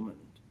around home, and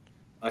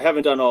I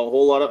haven't done a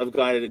whole lot of. I've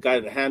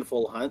guided a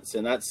handful of hunts,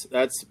 and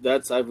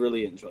that's I've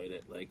really enjoyed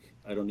it. Like,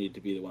 I don't need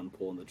to be the one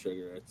pulling the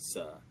trigger. It's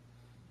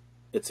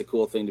a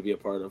cool thing to be a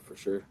part of, for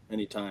sure.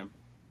 Anytime.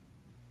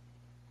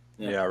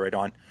 Yeah, right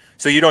on.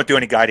 So you don't do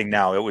any guiding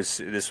now.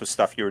 This was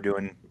stuff you were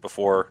doing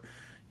before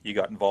you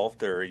got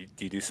involved, or do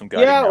you do some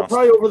guiding? Yeah, now?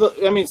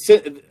 Probably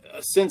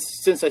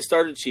since I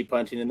started sheep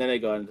hunting, and then I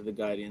got into the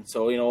guiding.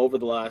 So over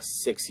the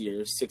last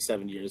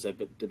 6-7 years, I've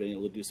been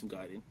able to do some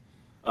guiding.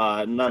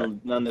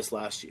 None this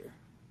last year.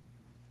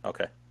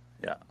 Okay.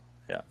 Yeah,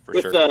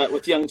 for sure.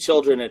 With young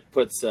children, it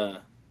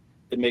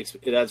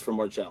adds for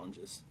more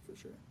challenges, for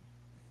sure.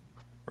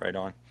 Right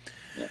on.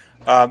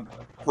 Yeah.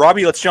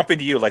 Robbie, let's jump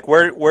into you. Like,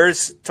 where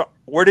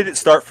did it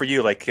start for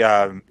you? Like,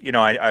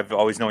 I've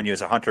always known you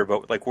as a hunter,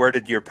 but like, where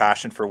did your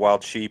passion for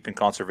wild sheep and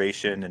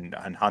conservation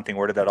and hunting,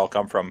 where did that all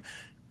come from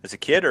as a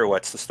kid, or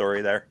what's the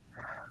story there?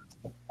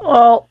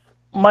 Well,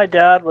 my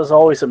dad was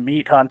always a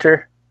meat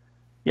hunter.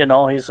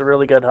 He's a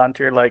really good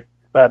hunter. Like,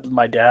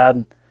 my dad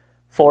and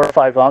 4 or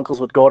 5 uncles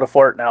would go to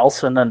Fort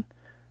Nelson and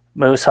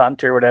moose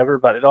hunt or whatever,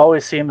 but it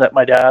always seemed that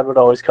my dad would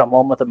always come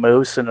home with a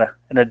moose and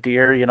a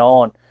deer,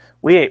 and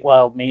we ate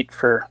wild meat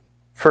for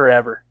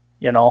forever,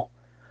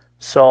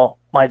 So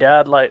my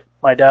dad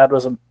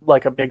was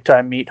a big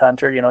time meat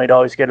hunter. He'd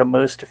always get a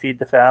moose to feed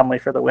the family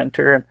for the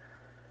winter,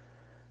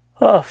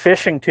 and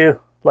fishing too.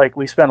 Like,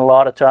 we spent a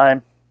lot of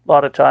time.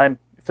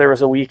 If there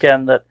was a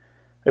weekend that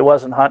it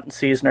wasn't hunting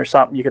season or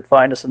something, you could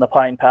find us in the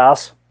Pine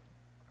Pass.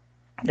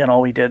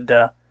 We did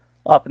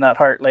up in that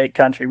Heart Lake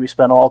country. We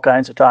spent all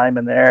kinds of time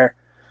in there,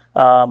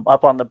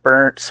 up on the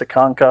Burnt,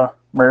 Sekunka,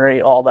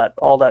 Murray, all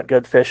that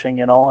good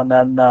fishing, And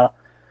then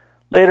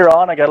later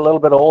on, I got a little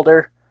bit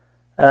older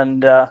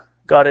and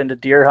got into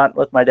deer hunt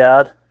with my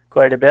dad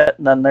quite a bit.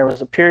 And then there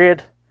was a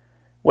period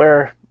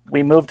where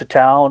we moved to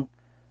town.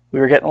 We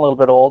were getting a little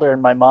bit older,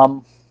 and my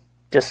mom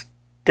just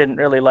didn't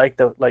really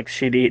like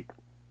she'd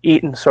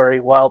eaten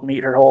wild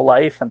meat her whole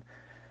life, and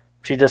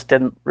she just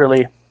didn't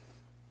really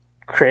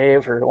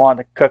crave or want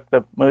to cook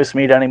the moose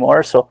meat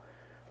anymore. So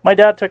my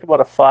dad took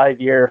about a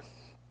 5-year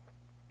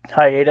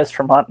hiatus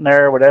from hunting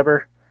there or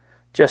whatever.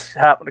 Just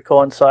happened to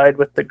coincide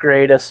with the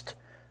greatest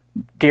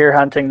deer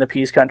hunting the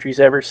Peace Country's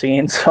ever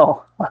seen,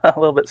 so a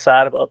little bit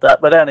sad about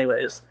that. But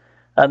anyways,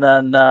 and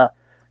then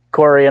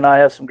Corey and I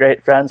have some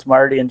great friends,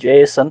 Marty and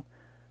Jason,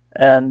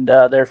 and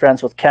they're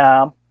friends with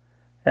Cam,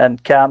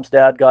 and Cam's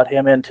dad got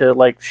him into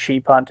like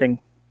sheep hunting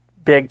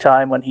big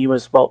time when he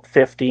was about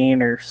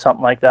 15 or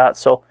something like that.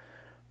 So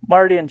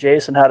Marty and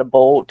Jason had a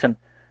boat, and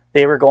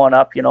they were going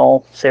up,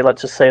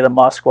 let's just say the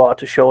Musqueam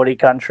to Shody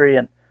country,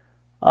 and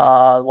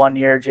one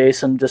year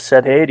Jason just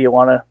said, "Hey, do you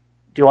want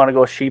to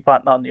go sheep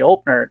hunting on the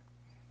opener?"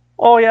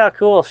 Oh yeah,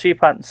 cool.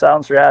 Sheep hunting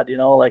sounds rad.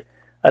 Like,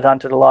 I'd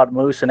hunted a lot of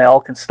moose and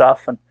elk and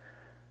stuff. And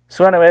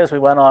so anyways, we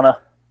went on a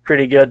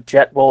pretty good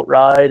jet boat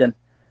ride and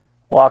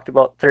walked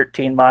about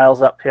 13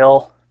 miles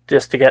uphill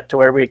just to get to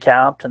where we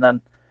camped. And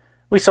then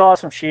we saw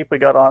some sheep. We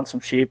got on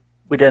some sheep.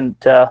 We didn't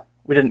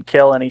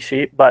kill any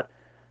sheep, but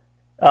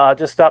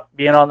just up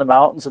being on the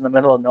mountains in the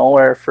middle of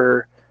nowhere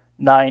for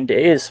 9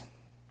 days.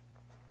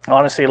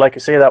 Honestly, like I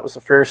say, that was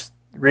the first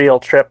real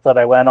trip that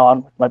I went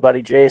on with my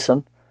buddy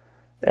Jason,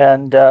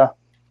 and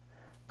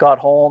got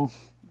home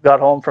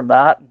from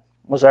that,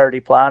 was already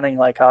planning,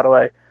 like, how do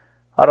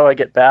I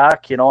get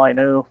back? I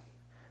knew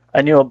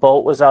a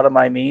boat was out of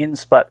my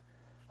means, but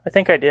I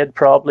think I did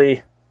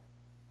probably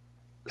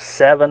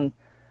seven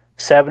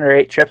 7 or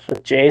 8 trips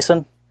with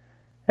Jason,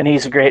 and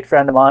he's a great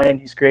friend of mine.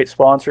 He's a great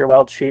sponsor of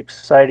Wild Sheep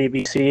Society of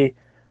BC,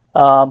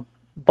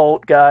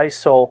 boat guy.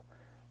 So,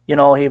 he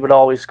would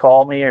always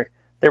call me. Or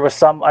there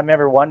was I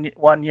remember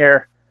one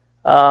year,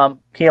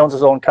 he owns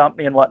his own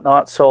company and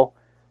whatnot. So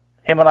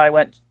him and I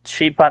went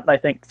sheep hunting, I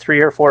think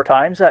 3 or 4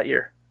 times that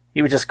year.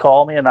 He would just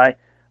call me, and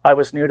I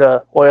was new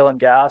to oil and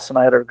gas, and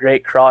I had a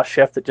great cross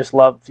shift that just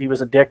loved. He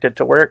was addicted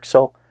to work,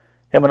 so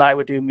him and I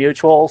would do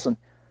mutuals, and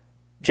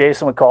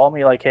Jason would call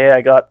me like, "Hey,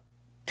 I got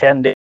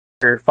 10 days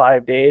or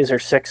 5 days or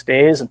 6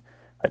 days," and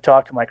I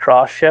talked to my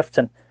cross shift,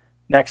 and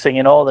next thing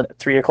you know, then at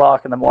 3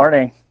 o'clock in the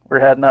morning, we're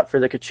heading up for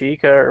the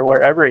Kachika or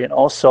wherever,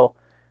 So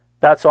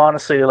that's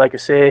honestly, like I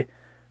say,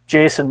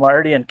 Jason,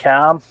 Marty, and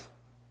Cam,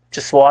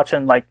 just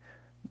watching, like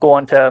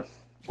going to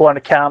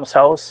Cam's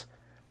house.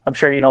 I'm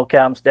sure you know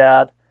Cam's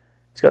dad.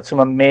 He's got some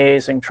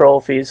amazing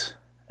trophies,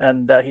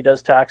 and he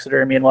does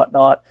taxidermy and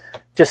whatnot.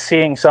 Just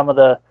seeing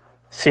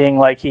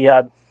like he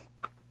had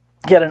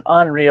an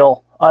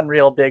unreal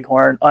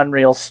bighorn,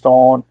 unreal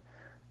stone.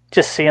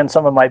 Just seeing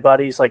some of my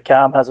buddies, like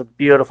Cam has a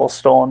beautiful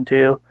stone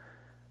too,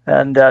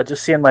 and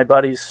just seeing my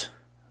buddies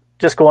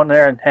just going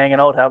there and hanging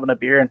out, having a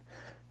beer and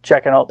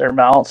checking out their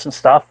mounts and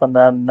stuff. And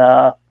then,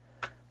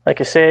 like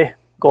I say,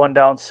 going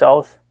down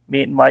south,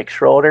 meeting Mike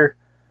Schroeder,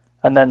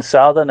 and then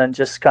southern, and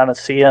just kind of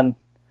seeing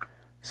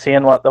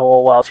what the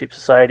whole Wild Sheep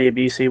Society of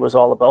BC was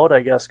all about,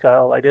 I guess,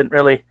 Kyle. I didn't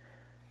really,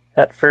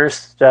 at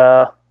first,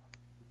 I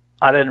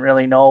didn't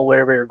really know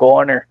where we were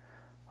going or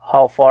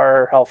how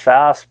far or how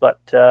fast, but,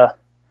 the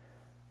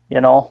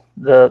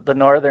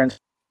northern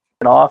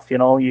off,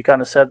 you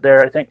kind of said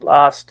there, I think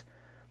last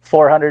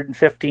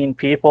 415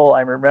 people.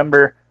 I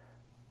remember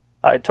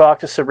I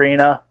talked to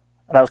Sabrina,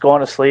 and I was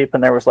going to sleep,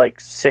 and there was like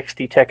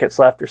 60 tickets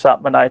left or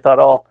something, and I thought,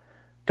 oh,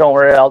 don't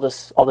worry, I'll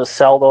just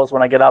sell those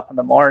when I get up in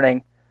the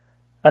morning.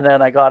 And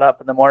then I got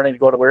up in the morning to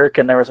go to work,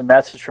 and there was a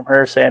message from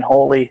her saying,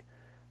 holy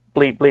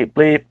bleep, bleep,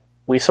 bleep,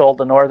 we sold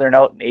the Northern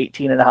out in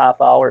 18 and a half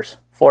hours,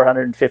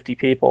 450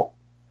 people.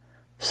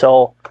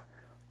 So,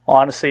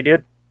 honestly,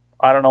 dude,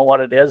 I don't know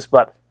what it is,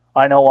 but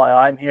I know why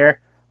I'm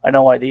here. I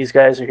know why these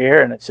guys are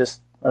here, and I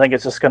think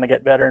it's just going to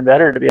get better and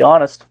better, to be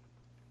honest.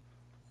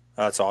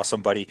 That's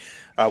awesome, buddy.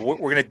 We're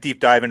going to deep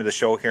dive into the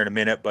show here in a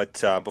minute,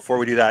 but before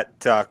we do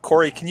that,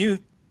 Corey, can you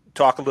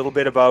talk a little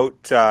bit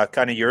about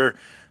kind of your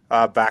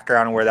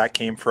background and where that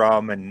came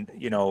from, and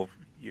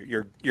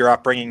your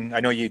upbringing? I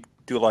know you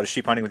do a lot of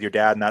sheep hunting with your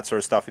dad and that sort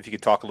of stuff. If you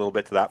could talk a little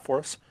bit to that for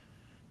us.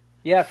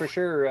 Yeah, for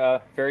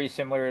sure. Very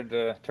similar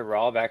to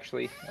Rob,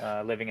 actually.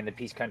 Living in the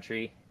Peace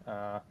Country,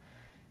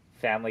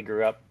 family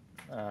grew up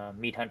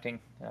meat hunting,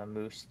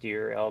 moose,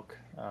 deer, elk.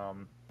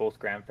 Both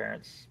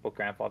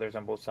grandfathers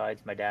on both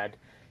sides. My dad,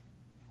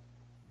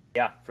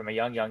 from a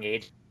young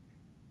age,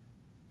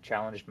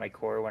 challenged my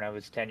core when I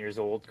was 10 years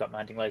old. Got my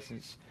hunting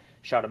license.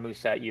 Shot a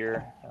moose that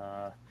year.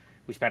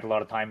 We spent a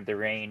lot of time at the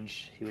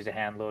range. He was a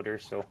hand loader,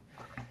 so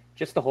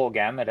just the whole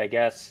gamut, I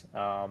guess.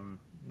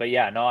 But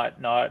yeah,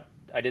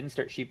 I didn't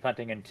start sheep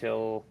hunting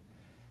until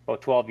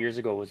about 12 years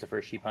ago was the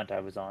first sheep hunt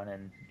I was on.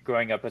 And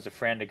growing up as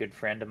a good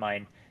friend of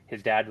mine,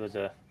 his dad was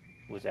an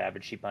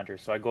avid sheep hunter,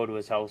 so I go to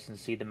his house and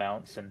see the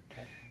mounts. And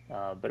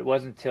but it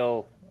wasn't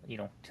till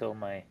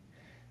my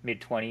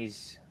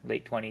mid-20s,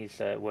 late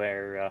 20s,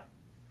 where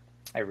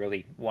I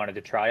really wanted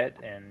to try it,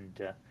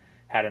 and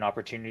had an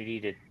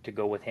opportunity to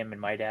go with him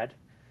and my dad.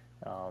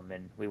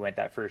 And we went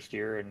that first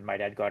year, and my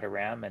dad got a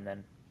ram, and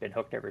then been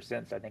hooked ever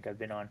since. I think I've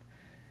been on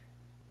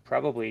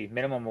probably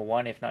minimum of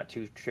 1, if not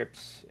 2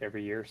 trips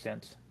every year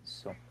since.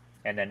 So,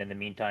 and then in the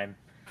meantime,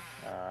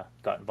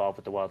 got involved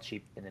with the wild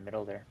sheep in the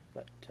middle there.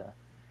 But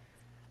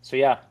so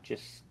yeah,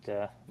 just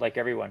like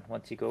everyone,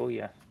 once you go,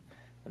 the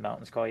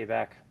mountains call you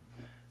back.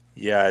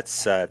 Yeah,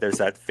 it's there's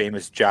that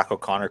famous Jack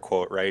O'Connor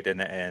quote, right?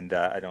 And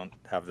I don't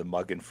have the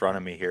mug in front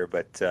of me here,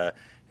 but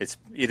it's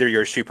either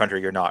you're a sheep hunter or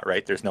you're not,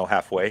 right? There's no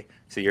halfway.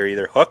 So you're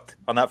either hooked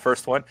on that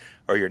first one,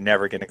 or you're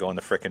never going to go in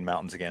the frickin'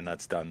 mountains again.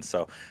 That's done.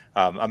 So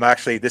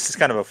this is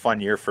kind of a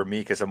fun year for me,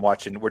 because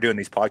we're doing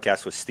these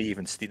podcasts with Steve,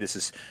 and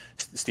Steve's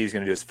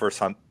going to do his first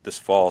hunt this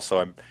fall.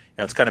 So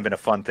it's kind of been a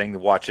fun thing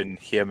watching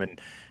him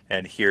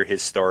and hear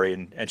his story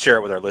and share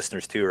it with our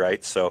listeners too,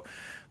 right? So,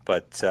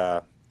 but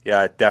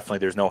yeah, definitely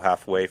there's no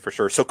halfway for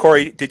sure. So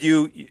Corey, did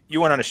you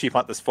went on a sheep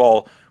hunt this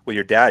fall with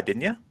your dad,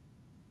 didn't you?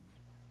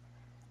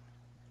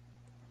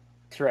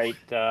 That's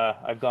right.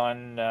 I've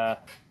gone a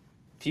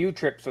few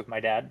trips with my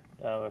dad.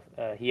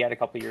 He had a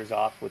couple of years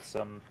off with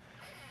some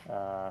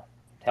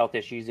health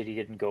issues that he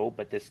didn't go,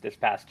 but this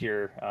past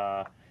year,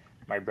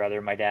 my brother,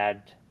 my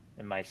dad,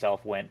 and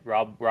myself went.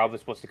 Rob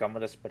was supposed to come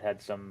with us, but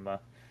had some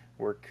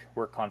work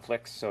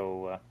conflicts,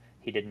 so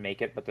he didn't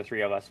make it. But the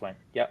 3 of us went.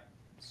 Yep.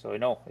 So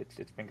no,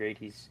 it's been great.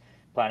 He's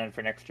planning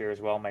for next year as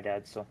well, my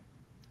dad. So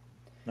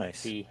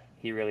nice. He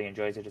really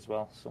enjoys it as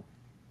well. So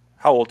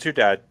how old's your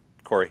dad,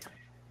 Corey?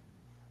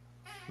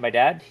 My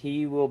dad,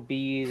 he will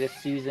be this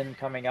season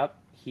coming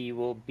up. He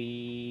will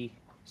be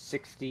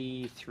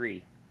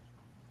 63.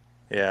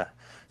 Yeah.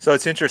 So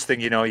it's interesting,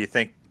 you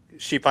think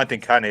sheep hunting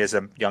kind of is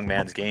a young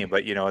man's game,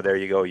 but there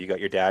you go. You got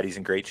your dad; he's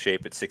in great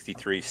shape at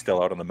 63,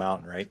 still out on the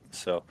mountain, right?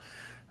 So,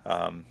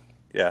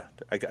 yeah,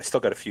 I still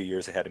got a few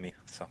years ahead of me,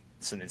 so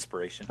it's an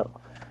inspiration.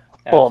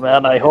 Oh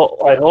man, I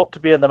hope to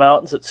be in the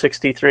mountains at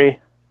 63.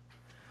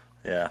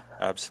 Yeah,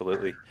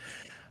 absolutely.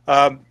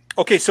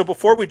 Okay, so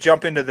before we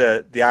jump into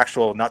the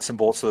actual nuts and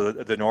bolts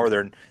of the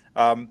Northern,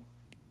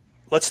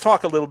 let's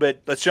talk a little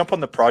bit. Let's jump on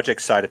the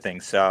project side of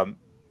things.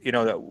 We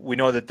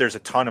know that there's a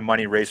ton of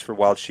money raised for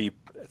wild sheep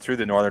through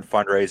the Northern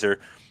fundraiser,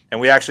 and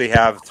we actually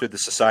have through the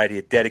society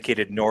a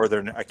dedicated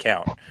Northern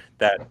account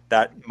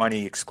that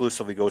money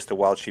exclusively goes to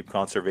wild sheep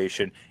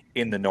conservation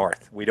in the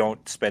North. We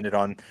don't spend it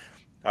on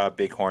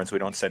bighorns. We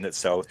don't send it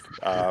south.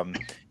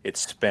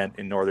 It's spent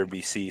in Northern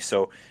BC.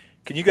 So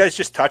can you guys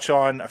just touch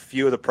on a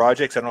few of the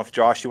projects? I don't know if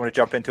Josh, you want to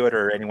jump into it,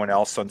 or anyone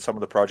else on some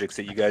of the projects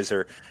that you guys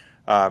are,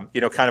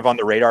 kind of on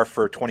the radar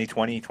for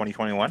 2020,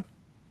 2021?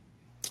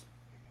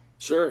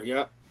 Sure.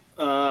 Yeah.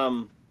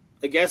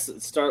 I guess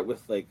let's start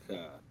with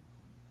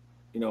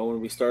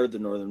when we started the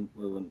Northern,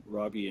 or when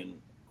Robbie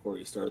and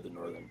Corey started the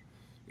Northern,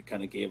 it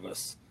kind of gave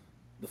us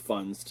the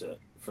funds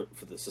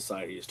for the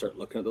society to start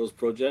looking at those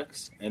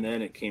projects. And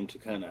then it came to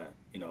kind of,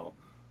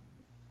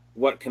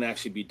 what can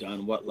actually be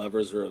done, what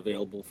levers are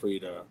available for you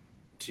to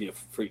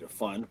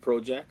fund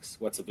projects,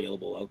 what's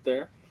available out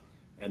there,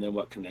 and then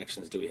what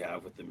connections do we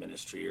have with the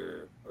ministry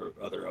or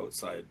other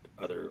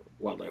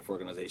wildlife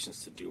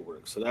organizations to do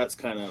work. So that's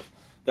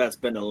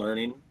been a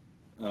learning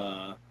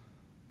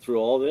through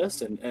all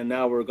this, and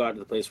now we're got to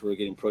the place where we're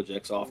getting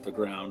projects off the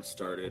ground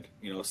started.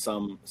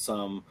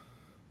 Some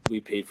we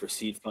paid for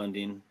seed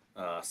funding,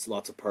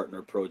 lots of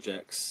partner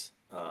projects,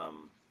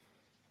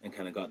 and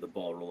kind of got the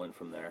ball rolling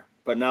from there.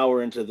 But now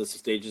we're into the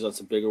stages on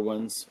some bigger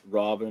ones.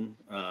 Robin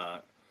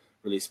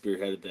really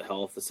spearheaded the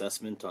health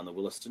assessment on the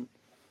Williston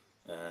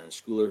and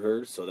Schooler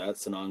herd, so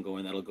that's an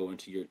ongoing. That'll go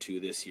into year 2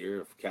 this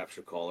year of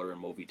capture collar and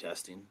Moby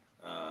testing.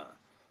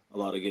 A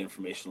lot of good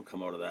information will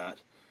come out of that.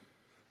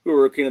 We're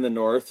working in the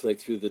north, like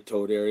through the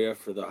Toad area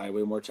for the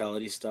highway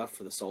mortality stuff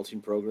for the salting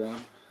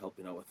program,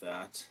 helping out with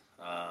that.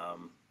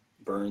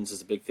 Burns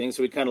is a big thing,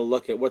 so we kind of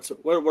look at what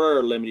are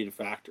our limiting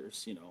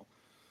factors.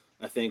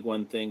 I think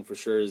one thing for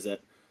sure is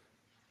that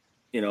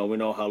we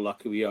know how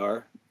lucky we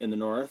are in the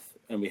north,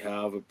 and we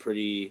have a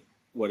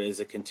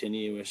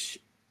continuous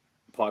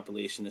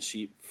population of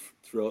sheep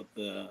throughout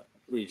the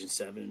region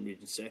 7 and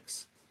region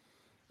 6.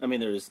 I mean,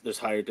 there's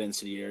higher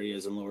density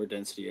areas and lower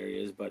density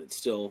areas, but it's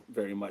still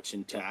very much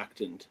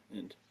intact and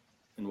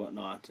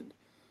whatnot. And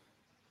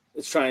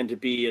it's trying to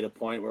be at a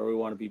point where we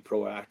want to be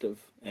proactive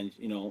and,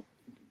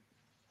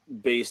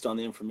 based on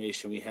the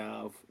information we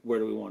have, where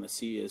do we want to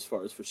see as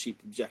far as for sheep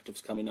objectives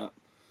coming up.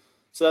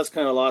 So that's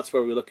kind of lots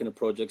where we look into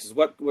projects is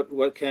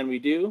what can we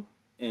do,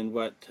 and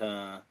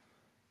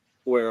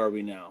where are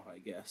we now, I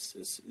guess,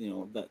 is,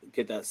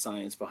 get that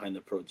science behind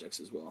the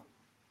projects as well.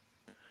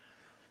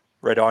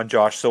 Right on,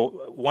 Josh.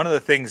 So one of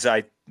the things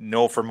I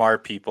know from our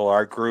people,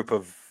 our group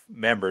of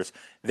members,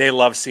 they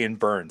love seeing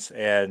burns.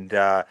 And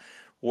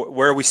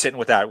where are we sitting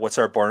with that? What's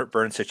our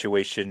burn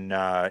situation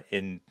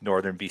in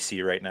Northern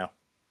BC right now?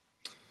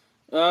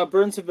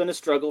 Burns have been a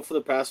struggle for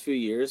the past few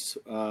years.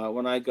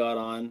 When I got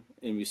on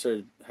and we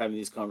started having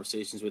these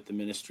conversations with the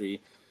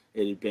ministry,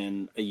 it had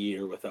been a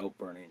year without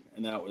burning.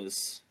 And that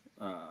was,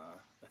 I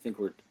think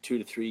we're 2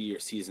 to 3 year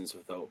seasons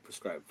without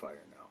prescribed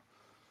fire now.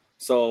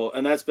 So,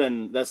 and that's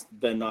been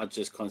not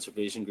just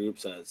conservation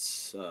groups,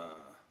 that's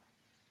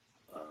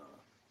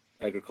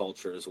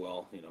agriculture as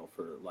well,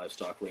 for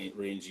livestock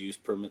range use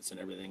permits and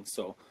everything.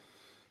 So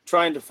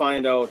trying to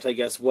find out, I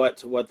guess, what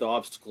the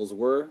obstacles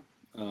were,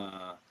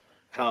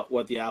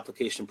 what the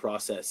application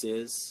process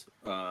is,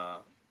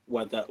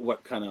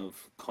 what kind of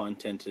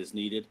content is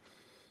needed.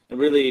 And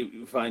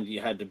really find you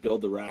had to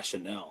build the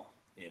rationale,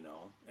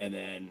 and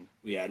then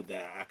we added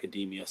the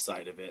academia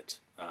side of it,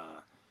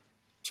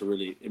 to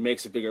really, it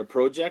makes a bigger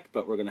project,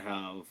 but we're going to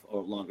have a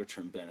longer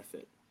term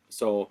benefit.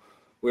 So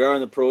we are in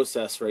the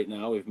process right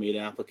now. We've made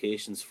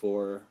applications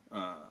for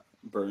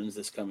burns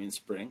this coming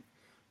spring.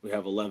 We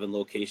have 11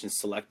 locations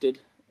selected.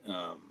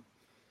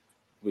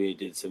 We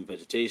did some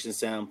vegetation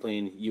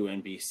sampling.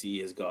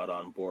 UNBC has got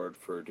on board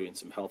for doing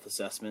some health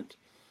assessment.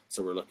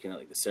 So we're looking at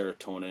like the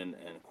serotonin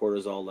and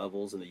cortisol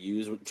levels and the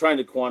ewes. We're trying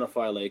to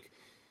quantify,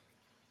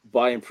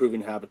 by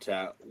improving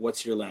habitat,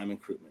 what's your lamb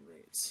recruitment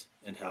rates?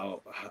 And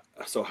how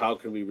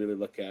can we really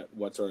look at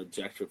what's our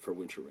objective for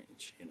winter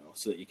range,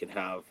 so that you can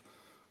have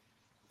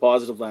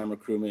positive lamb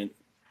recruitment.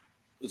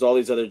 There's all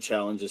these other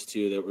challenges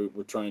too that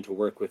we're trying to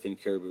work with in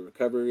caribou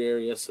recovery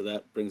area, so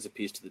that brings a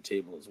piece to the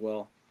table as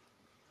well.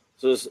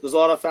 So there's a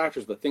lot of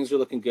factors, but things are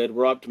looking good.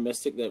 We're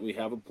optimistic that we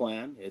have a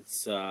plan.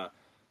 It's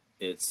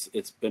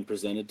been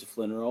presented to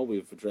FLNRO.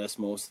 We've addressed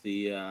most of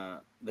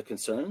the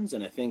concerns,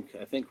 and I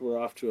think we're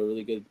off to a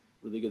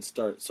really good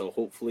start. So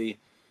hopefully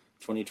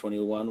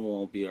 2021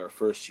 will be our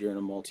first year in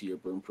a multi-year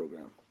burn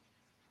program.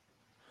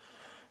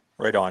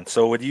 Right on.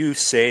 So would you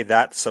say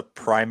that's a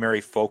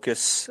primary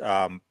focus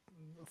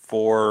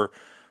for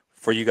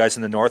for you guys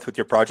in the north with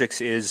your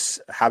projects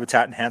is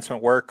habitat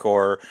enhancement work,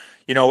 or,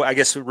 I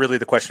guess really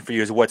the question for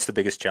you is what's the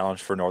biggest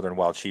challenge for northern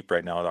wild sheep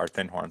right now, our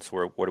thin horns?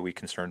 What are we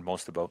concerned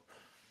most about?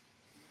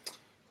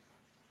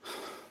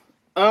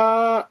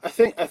 I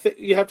think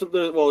you have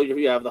to. Well,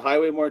 you have the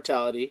highway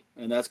mortality,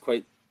 and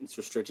it's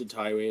restricted to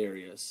highway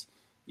areas.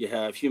 You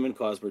have human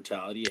caused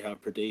mortality, you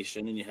have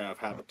predation, and you have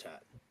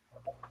habitat.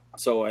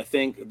 So I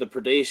think the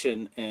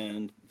predation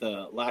and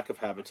the lack of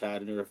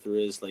habitat, and if there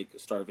is like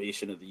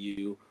starvation of the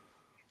ewe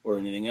or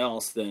anything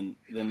else, then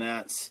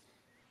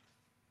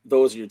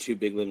those are your two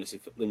big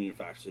limiting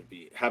factors, would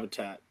be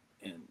habitat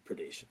and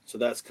predation. So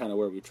that's kind of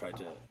where we try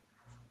to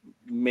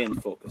main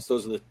focus.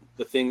 Those are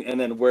the thing, and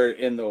then where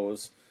in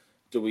those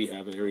do we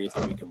have areas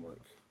that we can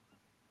work.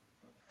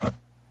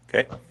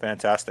 Okay,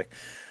 fantastic.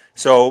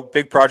 So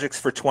big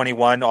projects for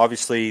 21,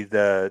 obviously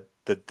the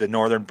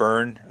northern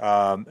burn,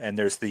 and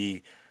there's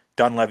the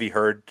Dunlevy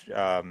herd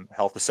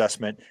health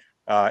assessment.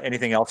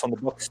 Anything else on the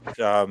books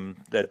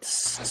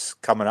that's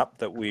coming up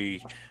that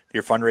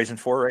you're fundraising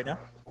for right now?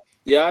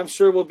 Yeah, I'm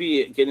sure we'll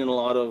be getting a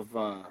lot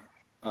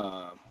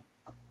of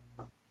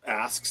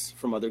asks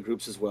from other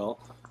groups as well.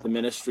 The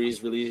ministry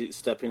is really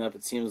stepping up.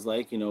 It seems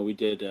like,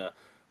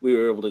 we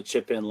were able to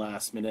chip in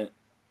last minute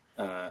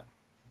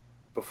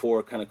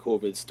before kind of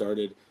COVID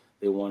started.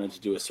 They wanted to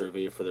do a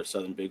survey for their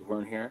southern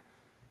bighorn here.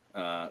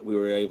 We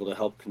were able to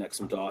help connect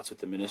some dots with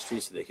the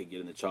ministry so they could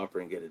get in the chopper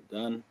and get it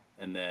done.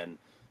 And then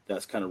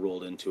that's kind of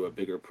rolled into a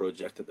bigger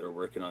project that they're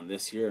working on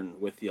this year, and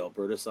with the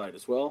Alberta side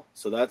as well.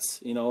 So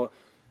that's,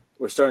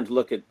 we're starting to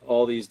look at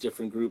all these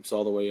different groups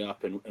all the way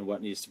up and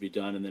what needs to be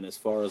done. And then as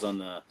far as on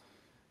the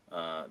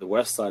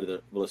west side of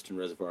the Williston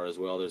Reservoir as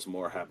well, there's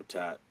more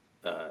habitat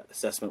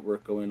assessment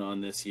work going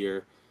on this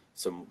year.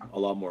 A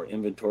lot more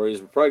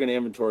inventories. We're probably going to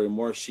inventory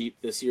more sheep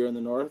this year in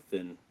the north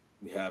than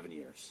we have in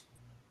years,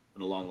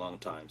 in a long, long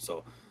time.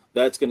 So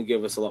that's going to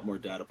give us a lot more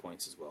data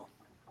points as well.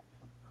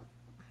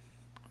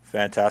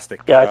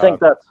 Fantastic. Yeah, I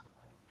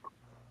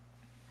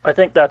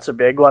think that's a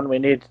big one. We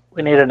need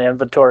an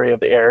inventory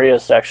of the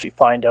areas to actually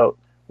find out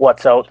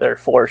what's out there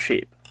for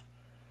sheep.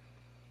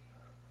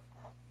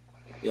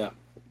 Yeah.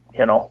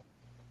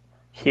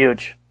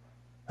 Huge.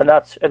 And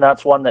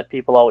that's one that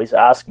people always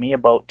ask me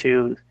about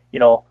too.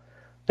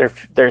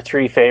 Their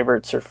three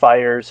favorites are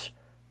fires,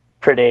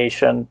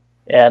 predation,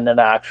 and an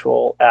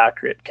actual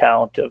accurate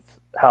count of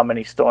how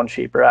many stone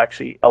sheep are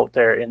actually out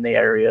there in the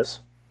areas.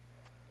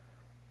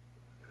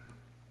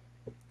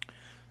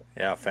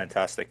 Yeah,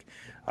 fantastic.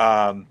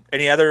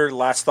 Any other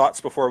last thoughts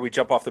before we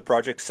jump off the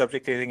project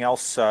subject? Anything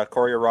else,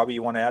 Corey or Robbie,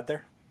 you want to add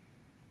there?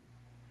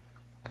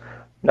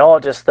 No,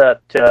 just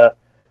that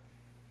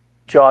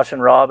Josh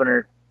and Robin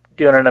are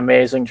doing an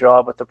amazing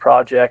job with the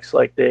projects.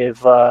 Like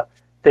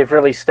they've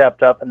really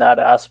stepped up in that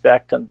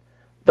aspect, and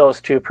those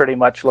two pretty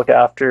much look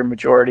after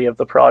majority of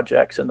the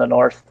projects in the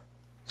north.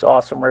 It's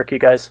awesome work, you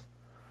guys.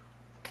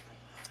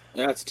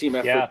 Yeah, it's a team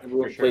effort. Yeah,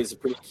 Everyone plays a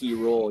pretty key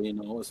role,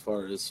 as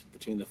far as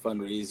between the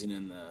fundraising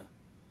and the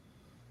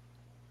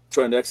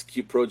trying to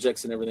execute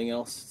projects and everything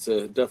else.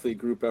 It's definitely a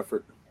group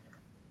effort.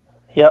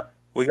 Yep.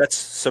 We got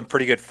some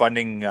pretty good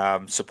funding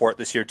support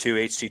this year too.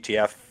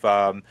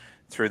 HCTF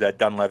through that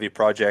Dunlevy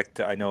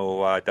project. I know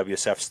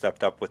WSF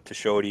stepped up with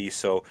Tashodi,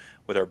 so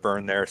with our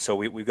burn there. So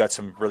we've got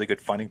some really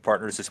good funding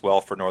partners as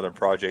well for northern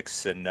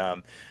projects, and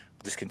we'll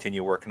just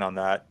continue working on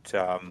that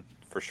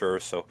for sure.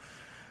 So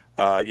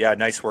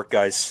nice work,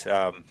 guys,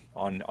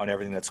 on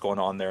everything that's going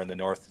on there in the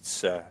north.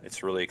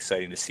 It's really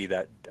exciting to see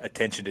that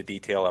attention to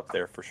detail up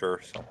there for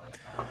sure. So.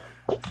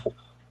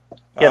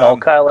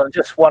 Kyle, and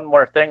just one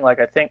more thing. Like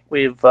I think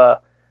we've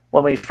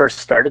when we first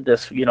started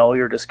this, we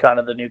were just kind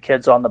of the new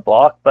kids on the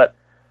block, but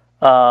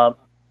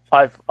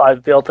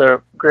I've built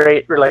a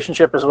great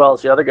relationship as well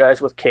as the other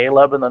guys with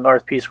Caleb and the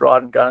North Peace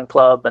Rod and Gun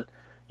Club, and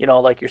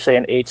like you're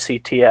saying,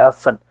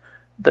 HCTF and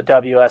the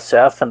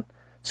WSF, and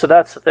so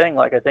that's the thing.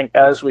 Like I think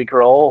as we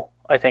grow,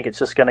 I think it's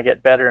just going to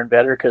get better and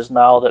better, because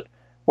now that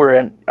we're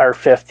in our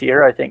 5th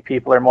year, I think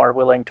people are more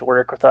willing to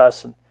work with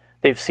us, and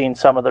they've seen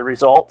some of the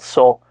results.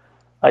 So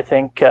I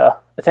think the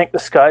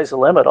sky's the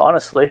limit,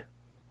 honestly.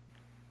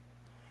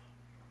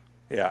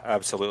 Yeah,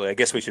 absolutely. I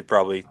guess we should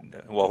probably,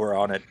 while we're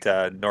on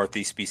it,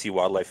 Northeast BC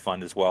Wildlife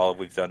Fund as well.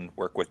 We've done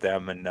work with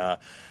them, and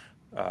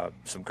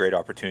some great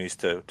opportunities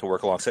to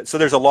work alongside. So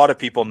there's a lot of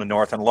people in the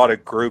north and a lot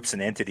of groups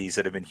and entities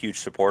that have been huge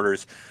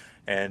supporters,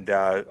 and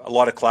a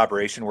lot of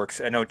collaboration works.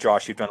 I know,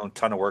 Josh, you've done a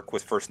ton of work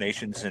with First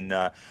Nations in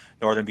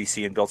northern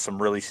BC and built some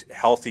really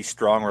healthy,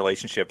 strong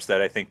relationships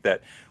that I think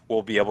that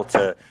we'll be able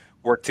to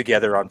work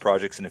together on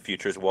projects in the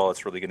future as well.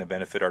 It's really going to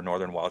benefit our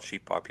northern wild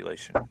sheep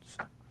population.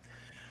 So.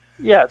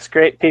 Yeah, it's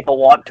great. People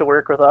want to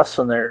work with us,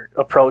 and they're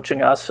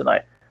approaching us, and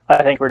I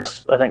think we're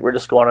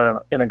just going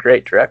in a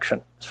great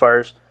direction as far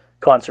as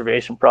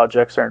conservation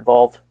projects are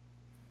involved.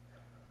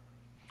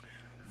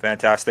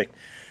 Fantastic.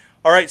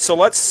 All right, so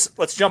let's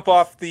jump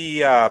off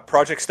the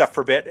project stuff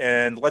for a bit,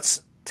 and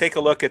let's take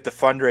a look at the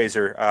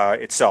fundraiser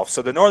itself.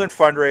 So the Northern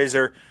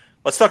fundraiser,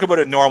 let's talk about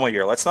a normal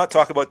year. Let's not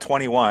talk about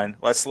 21.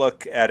 Let's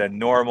look at a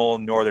normal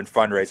Northern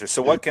fundraiser.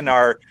 So what can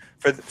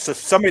so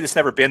somebody that's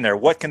never been there,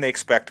 what can they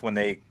expect when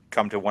they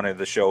come to one of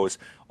the shows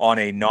on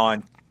a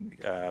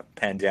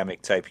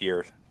non-pandemic type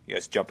year? You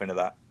guys jump into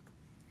that.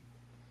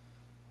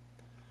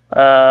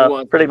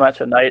 Pretty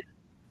much a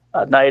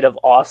night of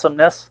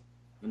awesomeness.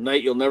 A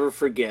night you'll never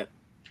forget.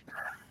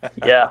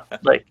 Yeah,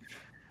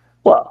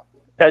 well,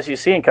 as you've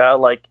seen, Kyle,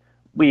 like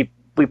we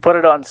put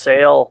it on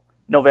sale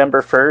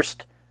November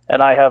 1st,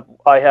 and I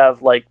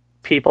have like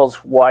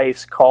people's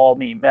wives call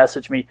me,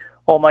 message me,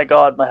 oh my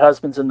God, my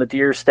husband's in the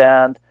deer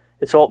stand.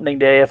 It's opening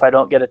day. If I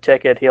don't get a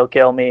ticket, he'll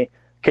kill me.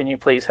 Can you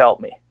please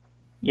help me?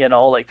 You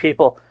know, like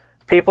people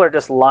are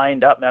just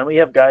lined up, man. We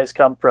have guys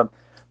come from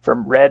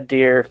Red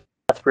Deer,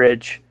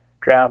 Lethbridge,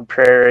 Grand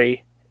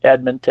Prairie,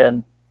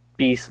 Edmonton,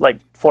 Beast, like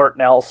Fort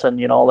Nelson,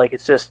 you know, like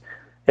it's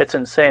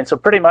insane. So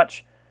pretty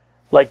much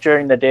like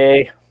during the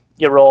day,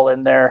 you roll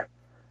in there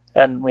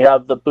and we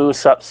have the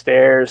booths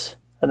upstairs,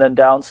 and then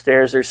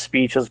downstairs there's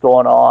speeches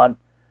going on.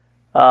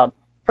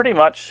 Pretty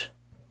much,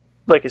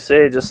 like I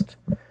say, just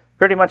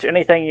pretty much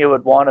anything you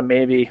would want to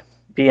maybe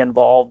be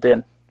involved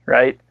in,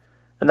 right?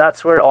 And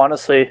that's where,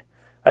 honestly,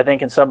 I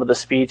think in some of the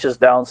speeches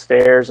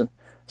downstairs and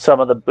some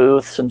of the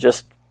booths and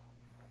just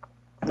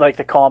like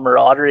the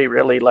camaraderie,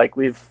 really, like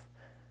we've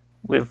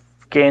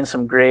gained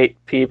some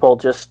great people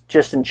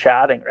just in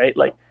chatting, right?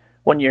 Like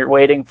when you're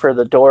waiting for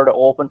the door to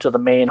open to the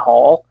main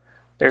hall,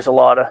 there's a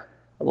lot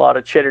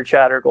of chitter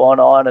chatter going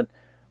on, and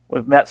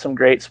we've met some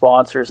great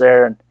sponsors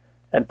there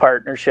and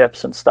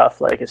partnerships and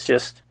stuff. Like it's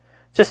just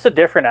a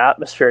different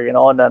atmosphere, you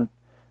know. And then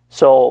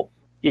so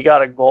you got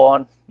to go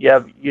on.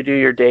 You do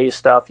your day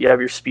stuff. You have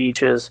your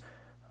speeches.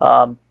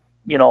 You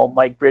know,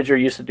 Mike Bridger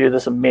used to do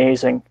this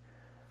amazing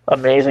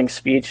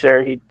speech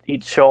there.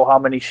 He'd show how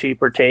many sheep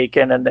were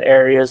taken and the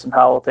areas and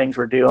how things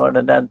were doing.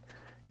 And then,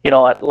 you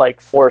know, at like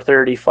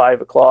 4:30,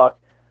 5 o'clock,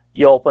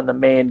 you open the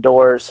main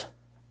doors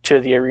to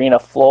the arena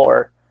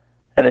floor,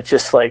 and it's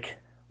just like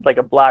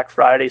a Black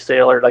Friday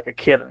sale or like a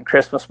kid on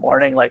Christmas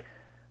morning. Like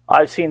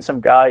I've seen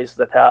some guys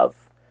that have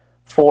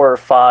 4 or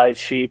 5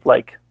 sheep,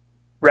 like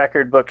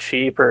record book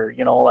sheep, or,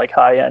 you know, like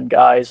high-end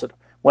guys that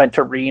went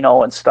to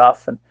Reno and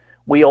stuff. And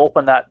we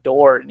opened that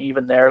door, and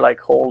even they're like,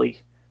 holy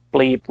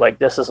bleep, like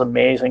this is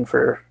amazing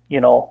for,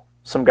 you know,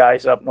 some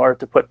guys up north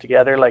to put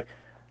together. Like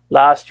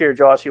last year,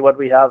 Joshy, what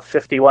we have,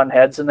 51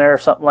 heads in there or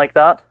something like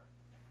that?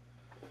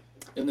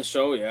 In the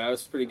show, yeah, it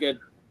was pretty good.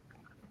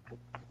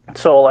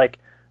 So like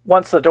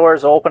once the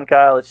doors open,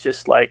 Kyle, it's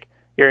just like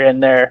you're in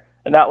there.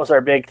 And that was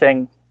our big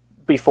thing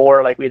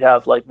before. Like we'd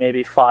have like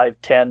maybe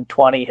 5, 10,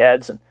 20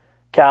 heads, and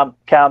Cam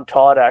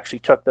Todd actually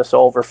took this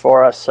over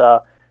for us.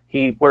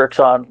 He works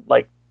on,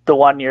 like, the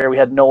one year we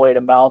had no way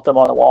to mount them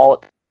on the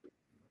wall.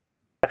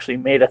 Actually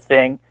made a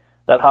thing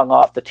that hung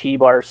off the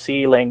T-bar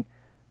ceiling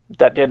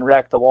that didn't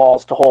wreck the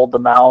walls to hold the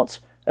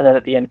mounts. And then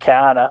at the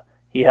Encana,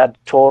 he had to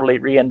totally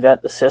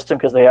reinvent the system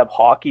because they have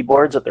hockey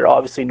boards that they're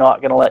obviously not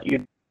going to let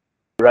you,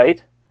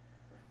 right?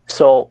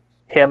 So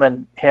him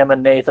and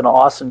Nathan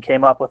Austin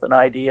came up with an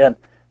idea, and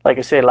like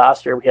I say,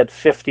 last year we had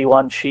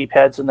 51 sheep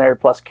heads in there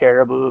plus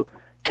caribou,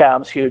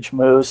 Cam's huge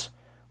moose.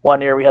 One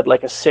year we had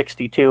like a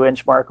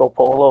 62-inch Marco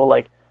Polo.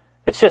 Like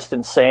it's just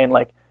insane.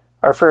 Like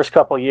our first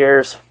couple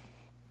years,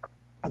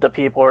 the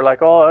people were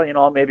like, oh, you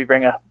know, maybe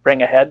bring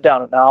a head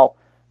down. And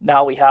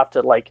now we have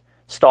to like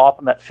stop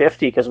them at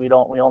 50 because we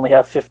only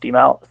have 50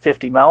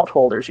 mount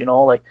holders. You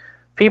know, like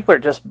people are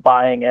just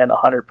buying in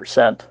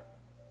 100%.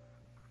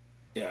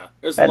 Yeah,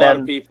 there's a lot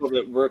of people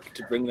that work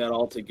to bring that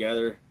all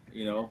together.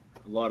 You know,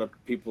 a lot of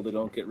people that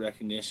don't get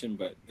recognition,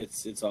 but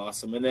it's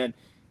awesome. And then,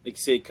 like you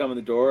say, come in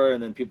the door,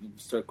 and then people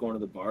start going to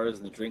the bars,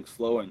 and the drinks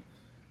flow. And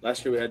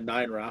last year we had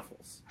 9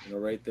 raffles, you know,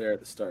 right there at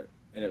the start,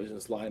 and it was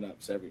just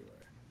lineups everywhere.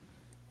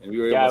 And we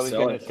were able to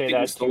sell it. I think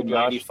we sold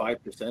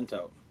 95%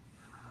 out.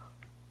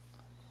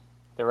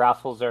 The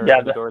raffles are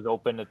the doors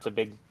open. It's a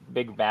big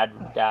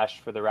mad dash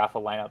for the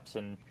raffle lineups,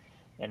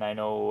 and I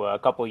know a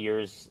couple of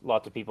years,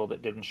 lots of people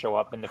that didn't show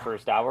up in the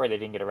first hour, they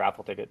didn't get a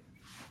raffle ticket.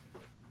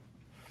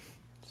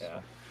 Yeah.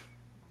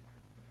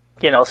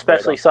 You know,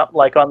 especially something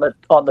like on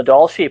the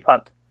Dall sheep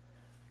hunt.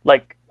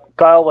 Like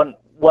Kyle,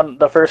 when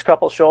the first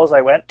couple shows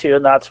I went to,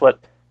 and that's what,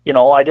 you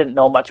know, I didn't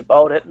know much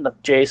about it, and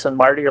Jason,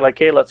 Marty are like,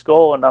 hey, let's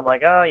go, and I'm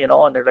like, you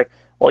know, and they're like,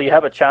 well, you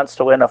have a chance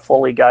to win a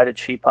fully guided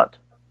sheep hunt,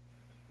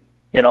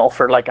 you know,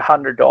 for like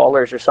 $100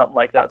 or something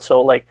like that.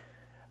 So like,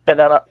 and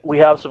then we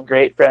have some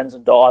great friends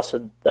in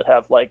Dawson that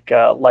have like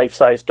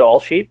life-size Dall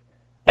sheep,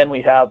 and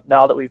we have,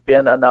 now that we've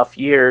been enough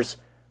years,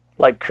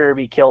 like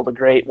Kirby killed a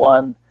great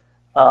one.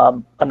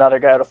 Another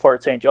guy out of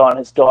Fort St. John,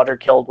 his daughter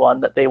killed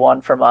one that they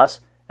won from us.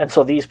 And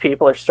so these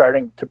people are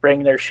starting to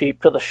bring their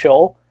sheep to the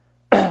show.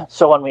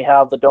 So when we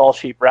have the Dall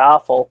sheep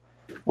raffle,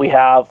 we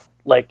have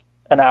like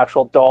an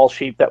actual Dall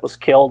sheep that was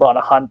killed on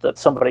a hunt that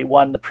somebody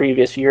won the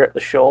previous year at the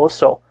show.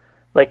 So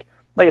like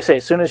I say,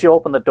 as soon as you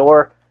open the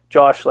door,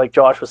 Josh, like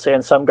Josh was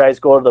saying, some guys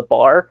go to the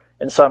bar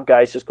and some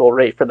guys just go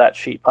right for that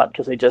sheep hunt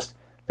because they just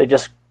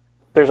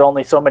there's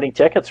only so many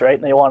tickets, right?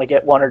 And they want to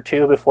get 1 or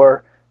 2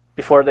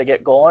 before they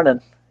get going.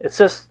 And it's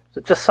just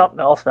it's just something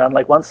else, man.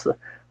 Like once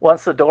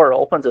the door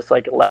opens, it's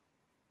like 11.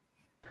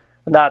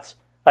 And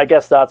I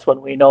guess that's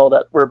when we know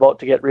that we're about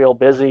to get real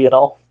busy,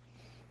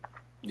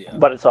 Yeah.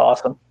 But it's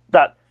awesome.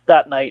 That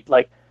night,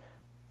 like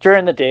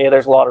during the day,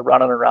 there's a lot of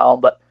running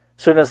around, but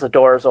as soon as the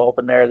doors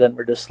open there, then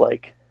we're just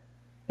like,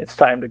 it's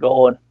time to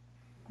go and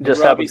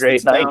just have a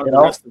great night, The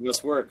rest of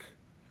us work.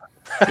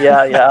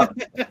 Yeah.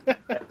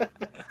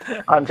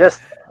 I'm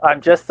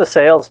just the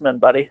salesman,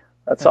 buddy.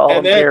 That's all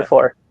I'm here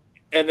for.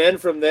 And then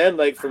from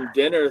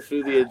dinner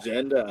through the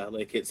agenda,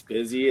 like it's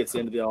busy. It's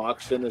into the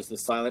auction. There's the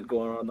silent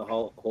going on the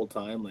whole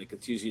time. Like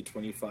it's usually a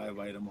 25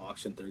 item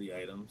auction, 30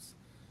 items,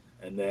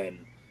 and then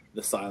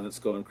the silence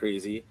going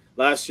crazy.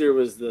 Last year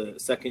was the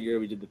second year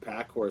we did the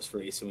pack horse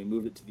race, and we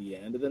moved it to the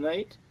end of the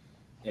night,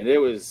 and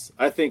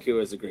I think it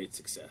was a great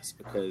success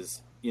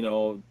because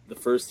the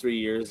first 3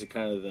 years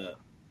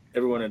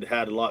everyone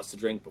had lots to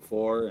drink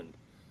before, and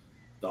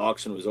the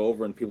auction was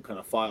over, and people kind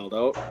of filed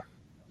out.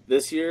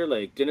 This year,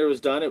 like dinner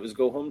was done, it was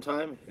go home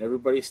time.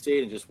 Everybody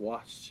stayed and just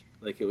watched.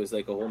 Like it was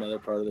like a whole nother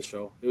part of the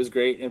show. It was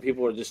great, and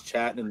people were just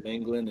chatting and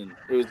mingling, and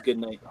it was a good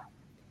night.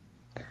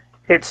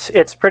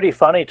 It's pretty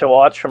funny to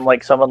watch from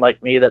like someone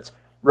like me that's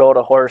rode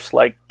a horse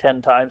like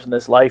 10 times in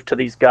his life to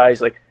these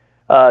guys like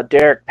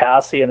Derek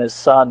Passy and his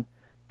son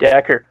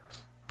Decker.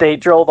 They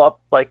drove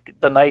up like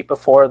the night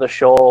before the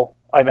show.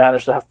 I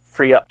managed to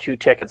free up 2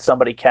 tickets.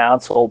 Somebody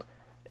canceled.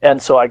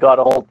 And so I got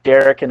a hold.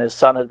 Derek and his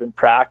son had been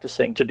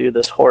practicing to do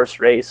this horse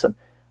race. And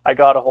I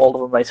got a hold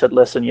of him. I said,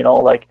 listen,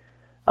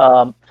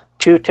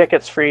 2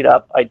 tickets freed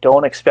up. I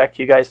don't expect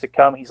you guys to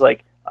come. He's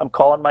like, I'm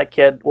calling my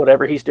kid,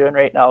 whatever he's doing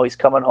right now. He's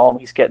coming home.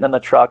 He's getting in the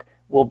truck.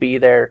 We'll be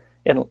there.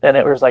 And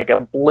it was like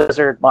a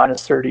blizzard,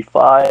 minus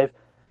 35.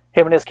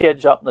 Him and his kid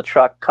jump in the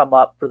truck, come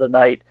up for the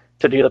night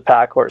to do the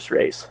pack horse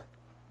race.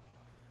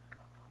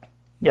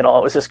 It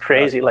was just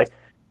crazy. Like,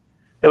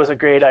 it was a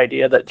great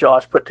idea that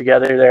Josh put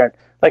together there. And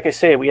like I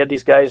say, we had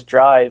these guys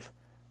drive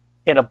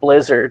in a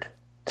blizzard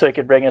so he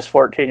could bring his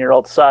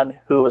 14-year-old son,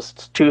 who was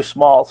too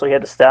small, so he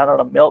had to stand on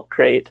a milk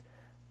crate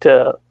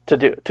to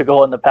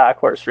go in the pack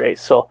horse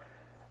race. So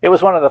it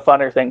was one of the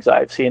funner things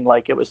I've seen.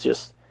 Like, it was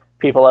just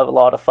people have a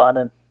lot of fun,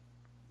 and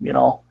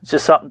it's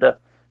just something to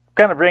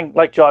kind of bring,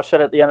 like Josh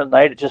said at the end of the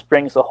night, it just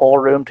brings the whole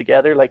room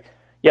together. Like,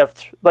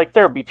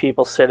 there'll be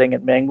people sitting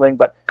and mingling,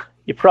 but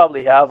you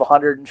probably have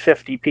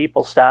 150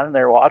 people standing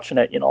there watching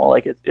it.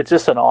 It's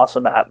just an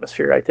awesome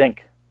atmosphere, I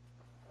think.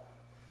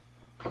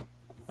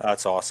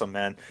 That's awesome,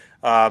 man.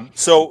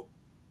 So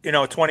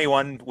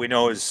 21 we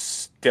know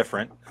is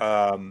different,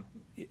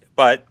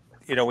 but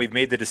we've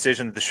made the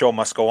decision that the show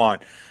must go on.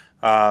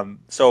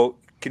 So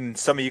can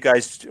one of you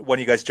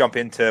guys jump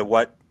into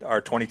what our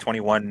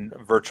 2021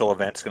 virtual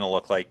event is going to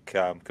look like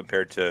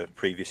compared to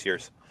previous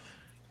years?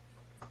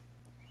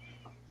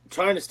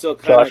 Trying to still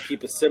kind of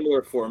keep a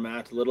similar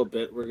format a little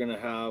bit. We're gonna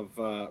have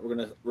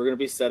we're gonna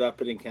be set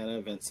up at Encana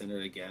Event Center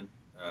again.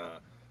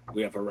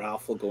 We have a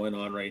raffle going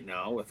on right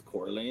now with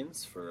Core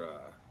Lanes for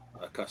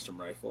a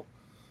custom rifle,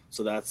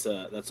 so that's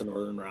a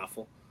northern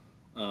raffle.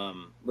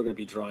 We're gonna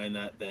be drawing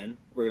that then.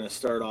 We're gonna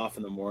start off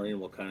in the morning.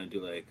 We'll kind of do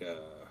like a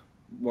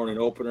morning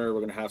opener.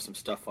 We're gonna have some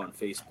stuff on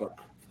Facebook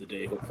for the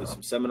day, hopefully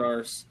some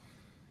seminars,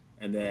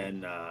 and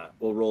then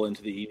we'll roll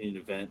into the evening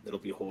event that'll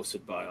be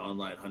hosted by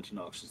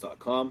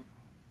onlinehuntingauctions.com.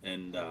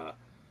 And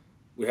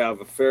we have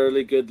a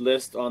fairly good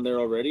list on there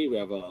already.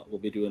 We'll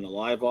be doing a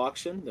live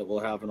auction that we'll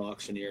have an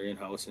auctioneer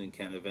in-house in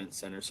Encana Event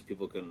Center, so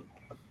people can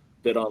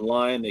bid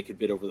online. They could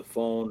bid over the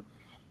phone.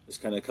 There's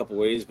kind of a couple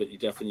ways, but you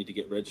definitely need to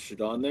get registered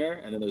on there.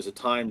 And then there's a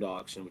timed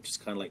auction, which is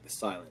kind of like the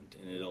silent,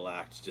 and it'll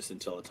act just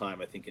until the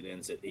time. I think it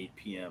ends at 8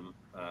 p.m.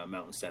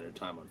 Mountain Standard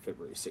Time on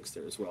February 6th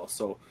there as well.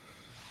 So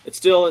it's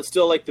still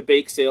like the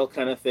bake sale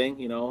kind of thing.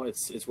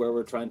 It's where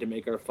we're trying to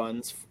make our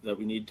funds that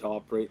we need to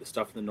operate the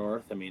stuff in the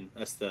north. I mean,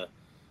 that's the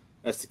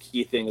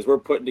key thing, is we're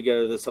putting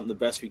together something the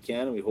best we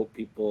can, and we hope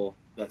people,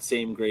 that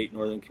same great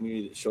northern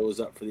community that shows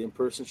up for the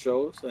in-person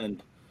shows,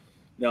 and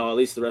now at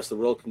least the rest of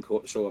the world can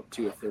show up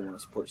too if they want to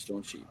support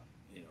Stone Sheep,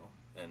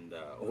 and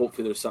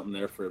hopefully there's something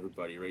there for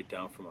everybody, right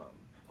down from a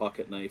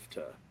pocket knife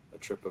to a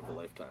trip of a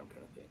lifetime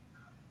kind of thing.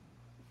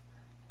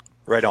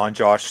 Right on,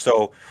 Josh.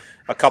 So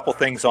a couple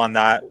things on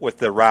that with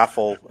the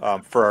raffle.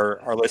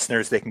 For our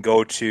listeners, they can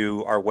go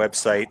to our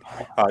website.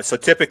 So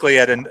typically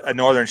at a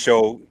northern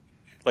show,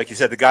 like you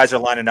said, the guys are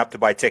lining up to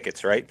buy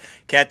tickets, right?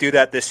 Can't do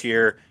that this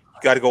year.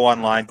 You got to go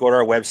online. Go to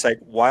our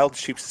website,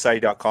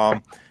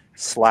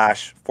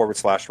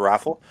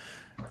 wildsheepsociety.com//raffle.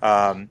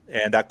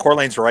 And that Core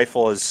Lanes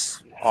rifle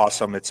is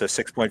awesome. It's a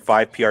 6.5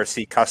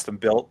 PRC custom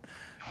built.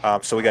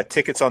 So we got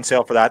tickets on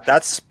sale for that.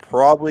 That's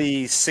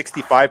probably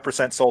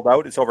 65% sold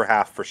out. It's over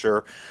half for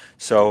sure.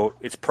 So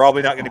it's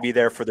probably not going to be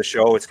there for the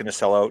show. It's going to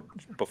sell out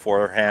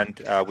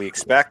beforehand, we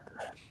expect.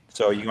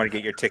 So you're going to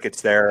get your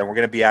tickets there. And we're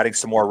going to be adding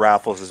some more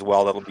raffles as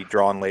well. That'll be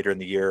drawn later in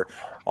the year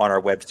on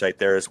our website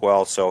there as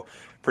well. So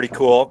pretty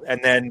cool.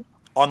 And then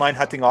online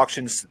hunting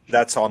auctions,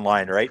 that's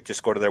online, right?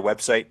 Just go to their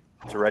website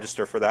to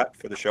register for that,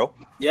 for the show.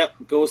 Yep.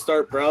 Go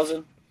start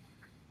browsing.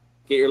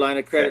 Get your line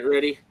of credit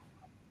ready.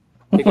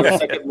 Take a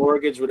second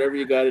mortgage, whatever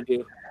you got to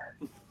do.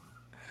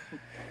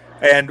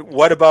 And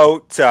what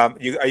about are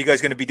you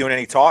guys going to be doing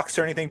any talks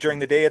or anything during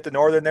the day at the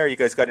Northern there? You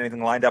guys got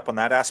anything lined up on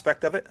that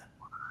aspect of it?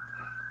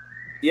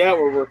 Yeah,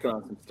 we're working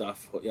on some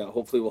stuff. Yeah,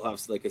 hopefully we'll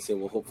have, like I said,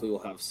 we'll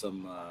have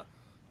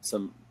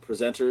some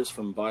presenters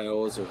from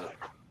bios or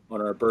on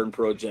our burn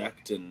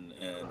project and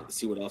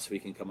see what else we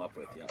can come up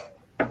with.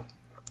 Yeah.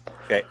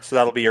 Okay, so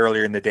that'll be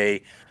earlier in the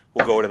day.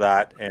 We'll go to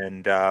that,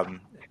 and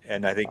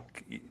I think,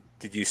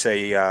 did you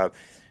say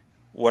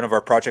one of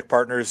our project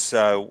partners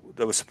that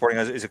was supporting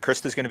us, is it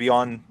Krista's going to be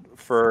on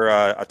for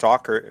a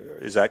talk, or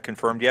is that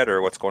confirmed yet,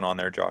 or what's going on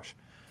there, Josh?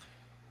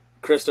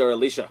 Krista or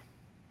Alicia.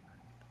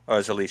 Oh,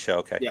 it's Alicia.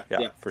 Okay,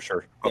 yeah, for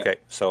sure. Yeah. Okay,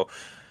 so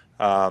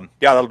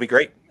that'll be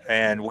great,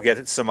 and we'll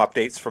get some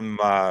updates from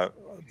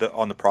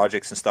on the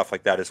projects and stuff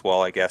like that as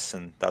well, I guess,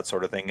 and that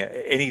sort of thing.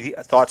 Any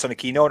thoughts on a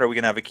keynote? Are we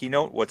going to have a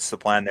keynote? What's the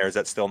plan there? Is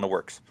that still in the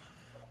works?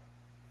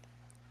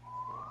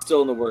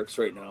 Still in the works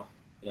right now.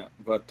 Yeah,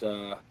 but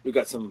we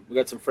got some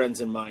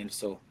friends in mind,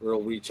 so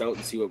we'll reach out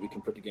and see what we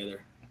can put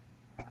together.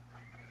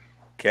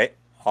 Okay,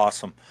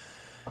 awesome.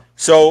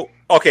 So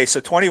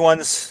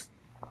 21's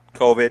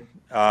COVID.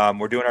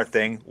 We're doing our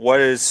thing. What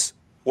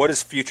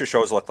does future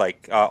shows look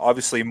like?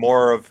 Obviously,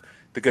 more of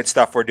the good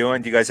stuff we're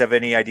doing. Do you guys have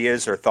any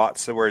ideas or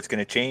thoughts of where it's going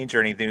to change, or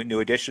any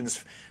new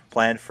additions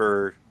planned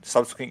for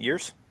subsequent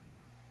years?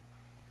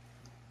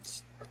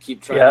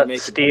 Keep trying to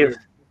make Steve.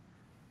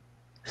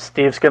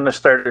 Steve's going to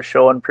start a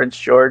show in Prince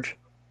George.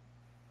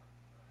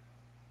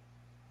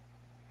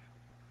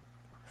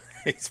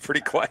 He's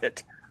pretty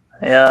quiet.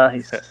 Yeah,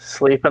 he's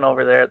sleeping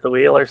over there at the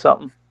wheel or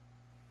something.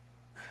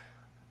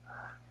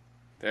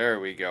 There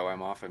we go.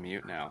 I'm off of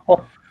mute now.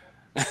 Oh.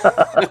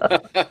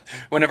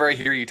 Whenever I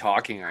hear you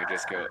talking, I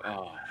just go,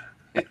 oh.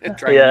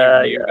 Try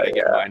to mute, but I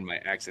get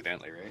mine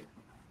accidentally, right?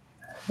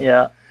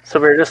 Yeah. So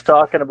we were just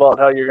talking about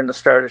how you're going to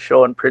start a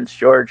show in Prince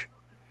George.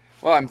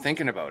 Well, I'm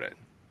thinking about it,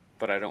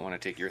 but I don't want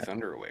to take your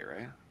thunder away,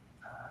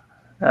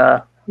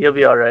 right? You'll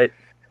be all right.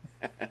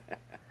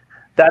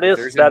 That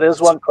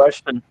is one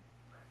question.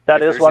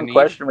 That is one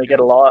question we get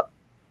a lot.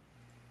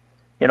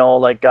 You know,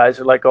 like guys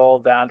are like, oh,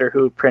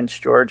 Vanderhoop, Prince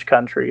George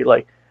country.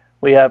 Like,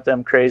 we have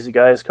them crazy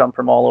guys come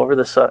from all over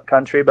the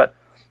country. But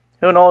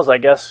who knows? I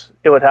guess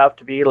it would have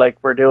to be like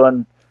we're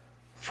doing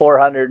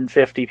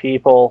 450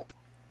 people.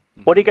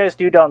 What do you guys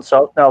do down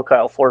south now,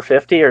 Kyle?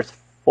 450 or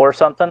 4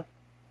 something?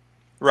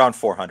 Around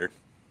 400.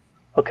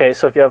 Okay,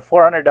 so if you have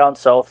 400 down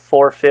south,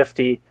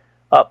 450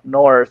 up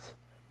north,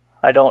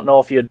 I don't know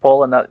if you'd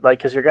pull in that, like,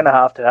 because you're going to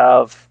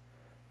have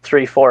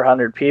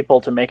 300-400 people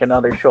to make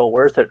another show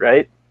worth it,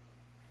 right?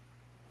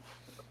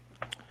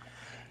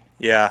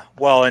 Yeah,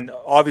 well, and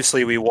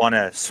obviously we want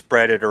to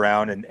spread it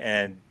around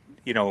and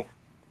you know,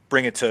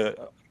 bring it to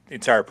the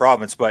entire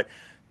province. But,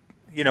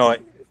 you know,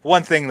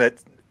 one thing that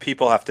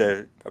people have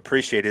to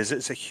appreciate is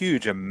it's a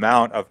huge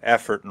amount of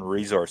effort and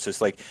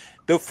resources. Like,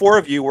 the 4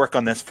 of you work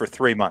on this for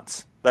 3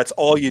 months. That's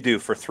all you do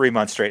for 3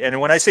 months straight. And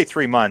when I say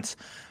 3 months,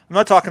 I'm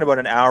not talking about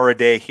an hour a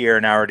day here,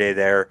 an hour a day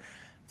there.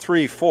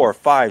 3, 4,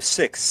 5,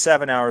 6,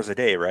 7 hours a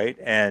day, right?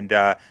 And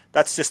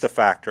that's just a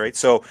fact, right?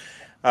 So,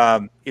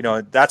 you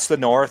know, that's the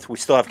north. We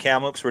still have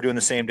Kamloops. We're doing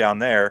the same down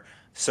there.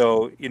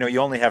 So, you know, you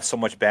only have so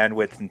much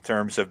bandwidth in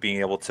terms of being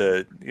able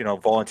to, you know,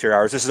 volunteer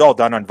hours. This is all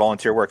done on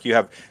volunteer work. You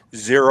have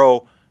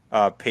zero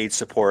paid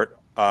support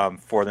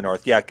for the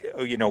north. Yeah,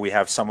 you know, we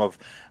have some of,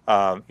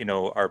 you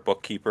know, our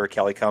bookkeeper,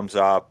 Kelly, comes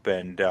up,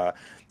 and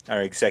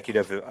our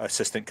executive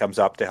assistant comes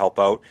up to help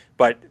out.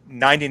 But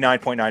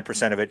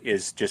 99.9% of it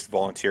is just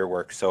volunteer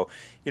work. So,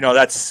 you know,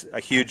 that's a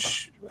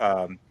huge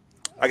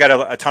I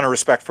got a ton of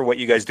respect for what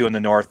you guys do in the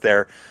north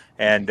there.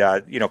 And,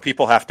 you know,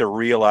 people have to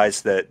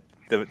realize that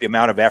the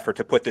amount of effort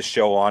to put this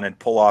show on and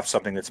pull off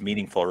something that's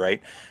meaningful,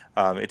 right?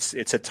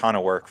 It's a ton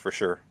of work for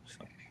sure.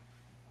 So.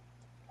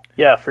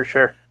 Yeah, for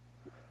sure.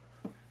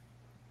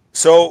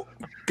 So,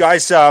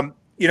 guys,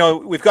 you know,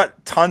 we've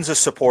got tons of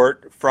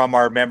support from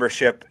our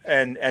membership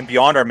and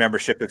beyond our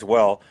membership as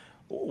well.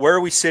 Where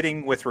are we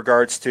sitting with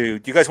regards to,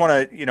 do you guys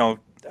want to, you know,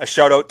 a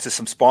shout out to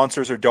some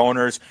sponsors or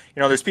donors?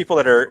 You know, there's people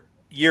that are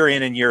year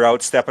in and year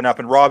out stepping up.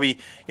 And Robbie,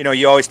 you know,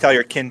 you always tell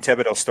your Ken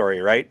Thibodeau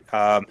story, right?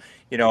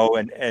 You know,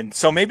 and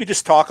so maybe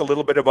just talk a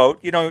little bit about,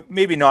 you know,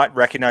 maybe not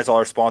recognize all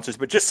our sponsors,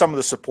 but just some of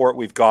the support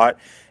we've got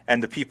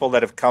and the people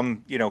that have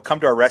come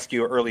to our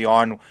rescue early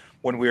on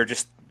when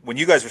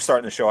you guys were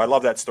starting the show. I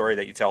love that story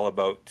that you tell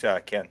about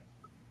Ken.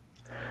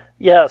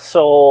 Yeah,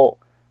 so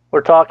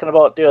we're talking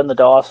about doing the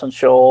Dawson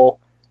show.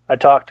 I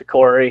talked to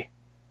Corey,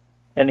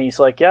 and he's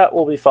like, yeah,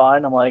 we'll be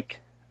fine. I'm like,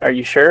 are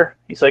you sure?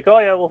 He's like, oh,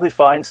 yeah, we'll be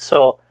fine.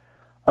 So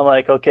I'm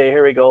like, okay,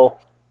 here we go.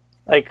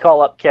 I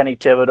call up Kenny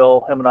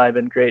Thibodeau. Him and I have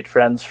been great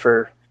friends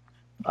for,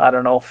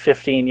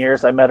 15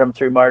 years. I met him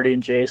through Marty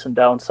and Jason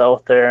down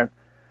south there. And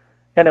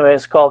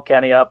anyways, call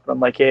Kenny up. I'm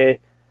like, hey,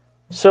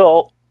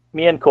 so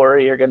me and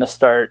Corey are going to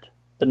start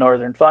the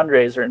Northern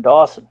Fundraiser in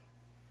Dawson.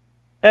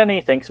 And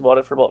he thinks about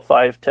it for about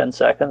 5-10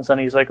 seconds. And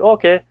he's like,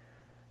 okay,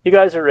 you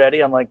guys are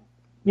ready. I'm like,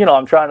 you know,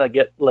 I'm trying to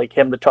get like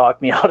him to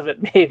talk me out of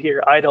it maybe,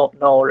 or I don't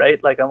know,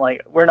 right? Like, I'm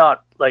like, we're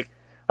not, like,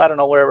 I don't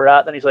know where we're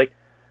at. Then he's like,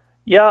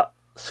 yeah,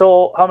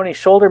 so how many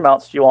shoulder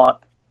mounts do you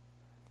want?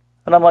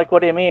 And I'm like, what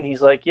do you mean?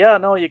 He's like, yeah,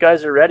 no, you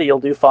guys are ready. You'll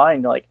do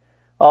fine. Like,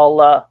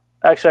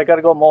 actually, I got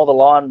to go mow the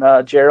lawn.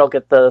 Jared will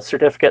get the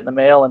certificate in the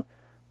mail. And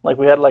like,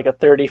 we had like a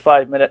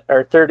 35-minute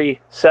or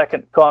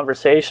 30-second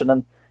conversation,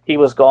 and he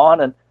was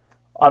gone. And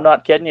I'm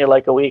not kidding you.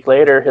 Like a week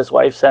later, his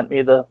wife sent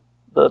me the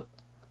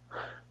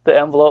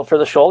envelope for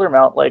the shoulder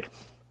mount. Like,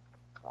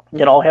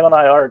 him and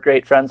I are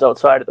great friends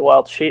outside of the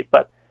Wild Sheep,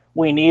 but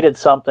we needed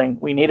something.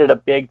 We needed a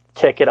big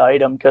ticket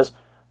item because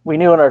we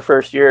knew in our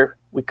first year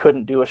we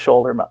couldn't do a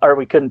shoulder mount, or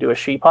we couldn't do a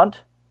sheep hunt.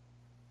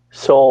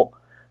 So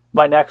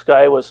my next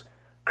guy was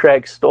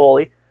Craig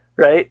Stoley,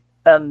 right?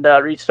 And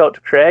reached out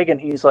to Craig, and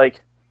he's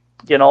like,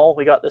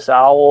 we got this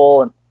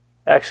owl, and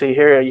actually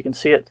here you can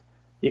see it.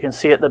 You can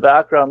see it in the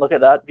background. Look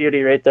at that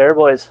beauty right there,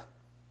 boys.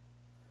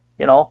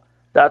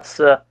 That's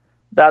the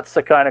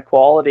kind of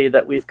quality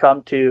that we've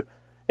come to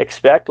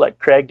expect. Like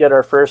Craig did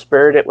our first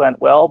bird, it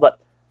went well, but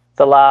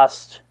the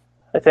last,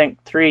 I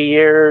think, 3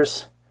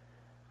 years,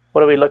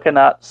 what are we looking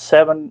at?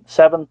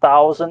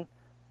 7,000,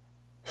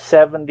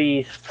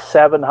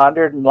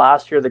 7,700, and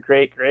last year the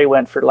Great Gray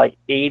went for like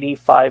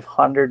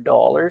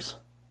 $8,500.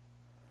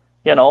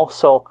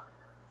 So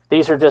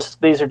these are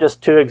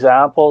just two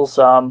examples.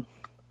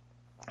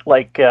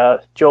 Like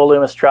Joe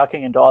Loomis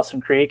Trucking in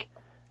Dawson Creek.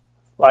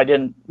 I've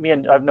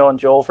known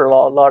Joe for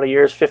a lot of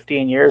years,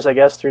 15 years, I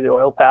guess, through the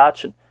oil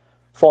patch, and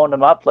phoned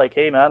him up like,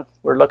 hey man,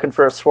 we're looking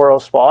for a swirl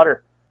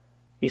spotter.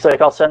 He's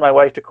like, I'll send my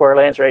wife to Coeur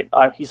Lanes, right?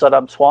 He said,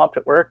 I'm swamped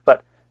at work,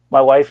 but my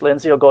wife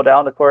Lindsay will go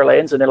down to Coeur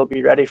Lanes and it'll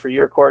be ready for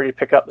your Corey to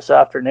pick up this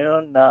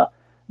afternoon.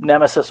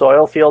 Nemesis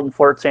Oil Field in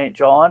Fort St.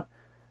 John,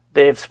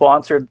 they've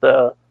sponsored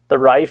the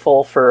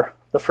rifle for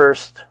the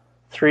first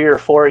 3 or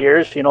 4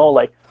 years,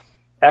 like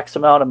X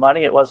amount of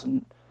money. It was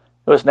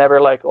never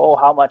like, oh,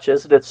 how much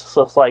is it? It's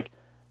just like,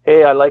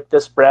 hey, I like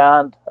this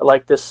brand, I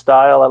like this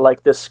style, I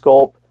like this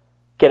scope,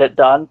 get it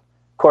done.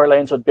 Coeur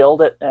Lanes would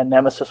build it, and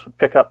Nemesis would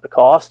pick up the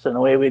cost, and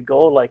away we'd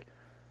go. Like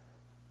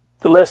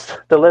the list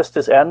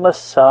is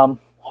endless.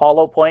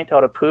 Hollow Point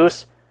out of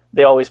Poos,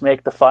 they always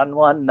make the fun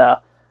one.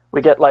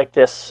 We get like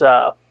this.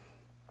 I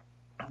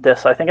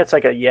think it's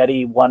like a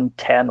Yeti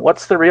 110.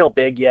 What's the real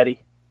big Yeti?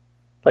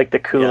 Like the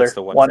cooler. Yeah, it's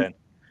the 110.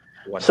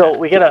 So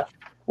we get a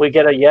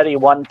Yeti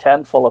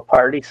 110 full of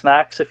party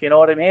snacks, if you know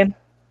what I mean.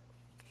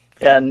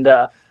 And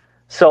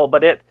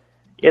but it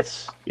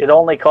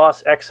only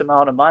costs X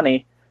amount of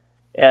money.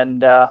 And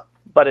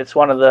but it's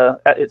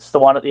the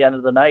one at the end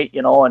of the night,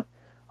 and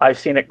I've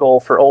seen it go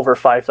for over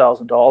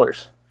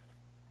 $5,000.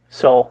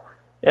 So,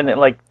 and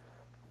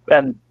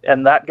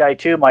that guy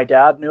too, my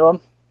dad knew him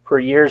for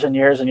years and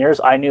years and years.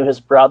 I knew his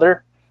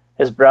brother.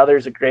 His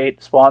brother's a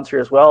great sponsor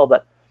as well,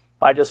 but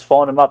I just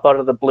phoned him up out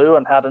of the blue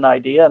and had an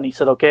idea, and he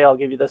said, okay, I'll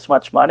give you this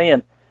much money,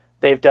 and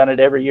they've done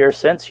it every year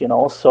since,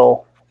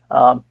 So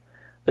the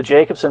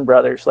Jacobson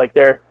brothers, like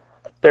they're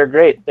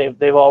great.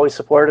 They've always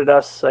supported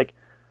us. Like,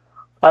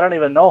 I don't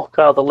even know,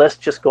 Kyle, the list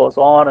just goes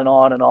on and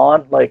on and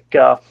on. Like,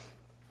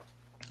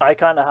 I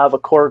kind of have a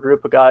core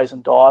group of guys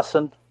in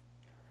Dawson,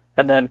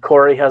 and then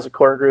Corey has a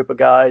core group of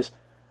guys,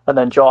 and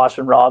then Josh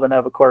and Robin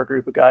have a core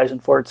group of guys in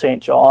Fort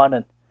St. John,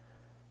 and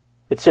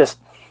it's just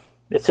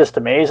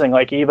amazing.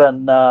 Like,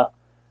 even my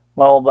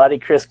old buddy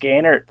Chris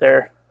Gaynor,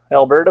 there,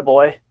 Alberta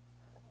boy,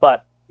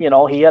 but he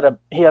had an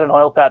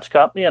oil patch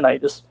company, and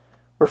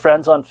we're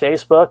friends on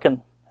Facebook and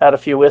had a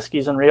few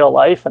whiskeys in real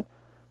life, and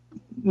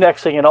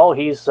next thing you know,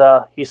 he's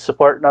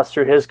supporting us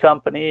through his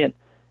company, and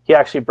he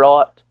actually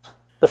brought,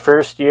 the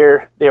first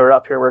year they were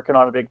up here working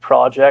on a big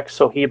project,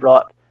 so he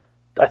brought,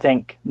 I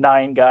think,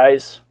 9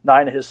 guys,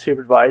 9 of his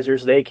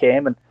supervisors. They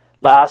came, and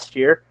last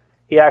year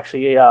he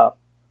actually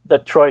the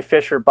Troy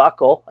Fisher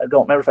buckle, I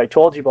don't remember if I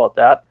told you about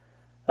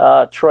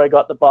that. Troy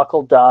got the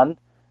buckle done,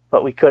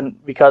 but we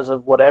couldn't, because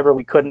of whatever,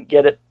 we couldn't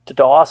get it to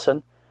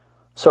Dawson.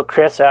 So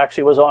Chris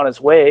actually was on his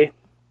way.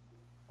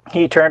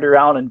 He turned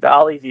around in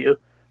Valley View,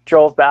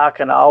 drove back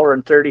an hour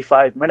and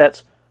 35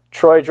 minutes.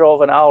 Troy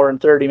drove an hour and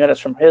 30 minutes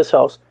from his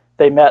house.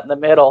 They met in the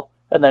middle,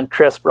 and then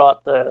Chris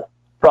brought the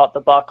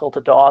buckle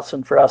to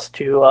Dawson for us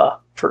to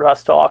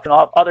auction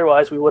off.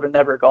 Otherwise, we would have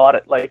never got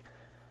it. Like,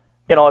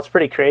 it's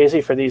pretty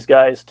crazy for these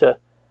guys to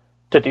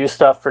do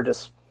stuff for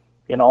just,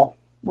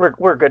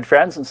 we're good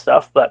friends and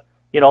stuff, but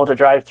to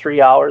drive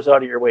 3 hours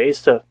out of your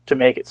ways to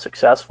make it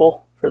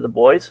successful for the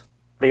boys,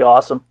 be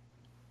awesome.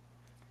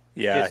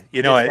 Yeah, just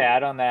to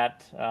add on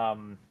that.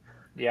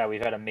 Yeah,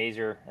 we've had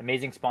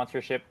amazing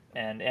sponsorship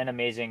and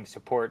amazing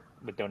support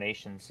with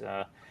donations.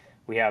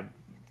 We have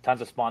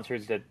tons of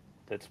sponsors that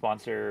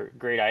sponsor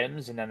great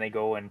items, and then they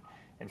go and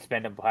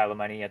spend a pile of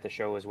money at the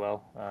show as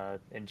well.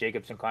 And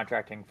Jacobson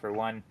Contracting, for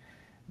one,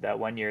 that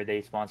 1 year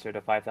they sponsored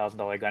a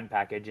 $5,000 gun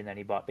package, and then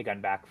he bought the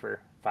gun back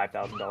for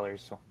 $5,000.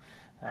 So,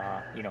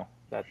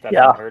 that's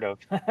unheard of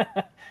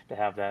to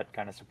have that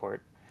kind of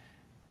support.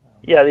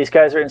 Yeah, these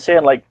guys are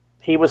insane. Like,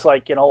 he was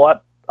like, you know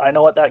what? I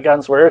know what that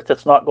gun's worth.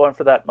 It's not going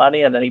for that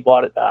money. And then he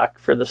bought it back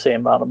for the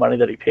same amount of money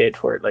that he paid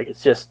for it. Like,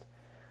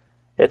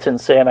 it's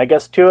insane. I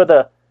guess two of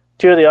the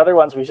other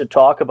ones we should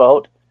talk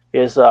about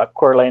is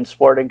Coeur Lanes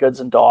Sporting Goods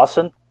in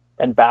Dawson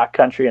and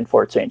Backcountry in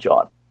Fort St.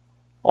 John.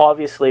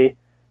 Obviously,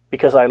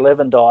 because I live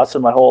in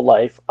Dawson my whole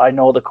life. I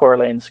know the Coeur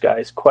Lanes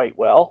guys quite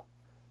well.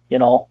 You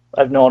know,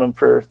 I've known them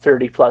for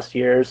 30 plus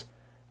years.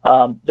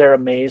 They're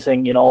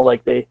amazing. You know,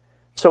 like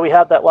so we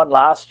had that one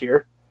last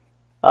year.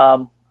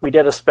 We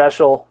did a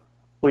special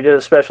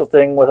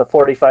thing with a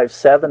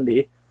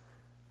 4570,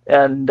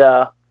 and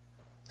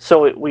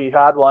so we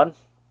had one,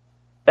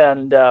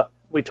 and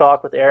we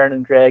talked with Aaron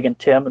and Greg and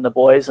Tim and the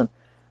boys, and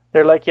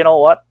they're like, you know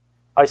what?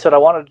 I said I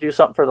wanted to do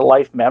something for the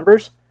life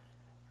members.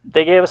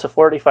 They gave us a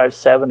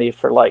 4570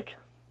 for like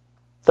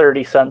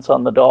 30 cents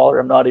on the dollar.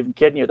 I'm not even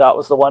kidding you. That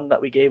was the one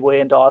that we gave away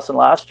in Dawson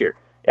last year.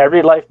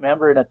 Every life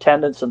member in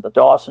attendance at the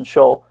Dawson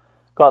show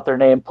got their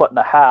name put in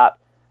a hat,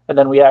 and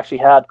then we actually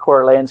had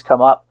Coeur Lanes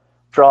come up,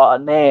 draw a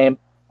name,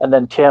 and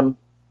then Tim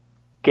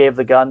gave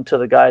the gun to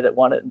the guy that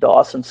won it in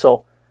Dawson.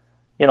 So,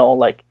 you know,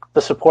 like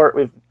the support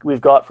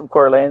we've got from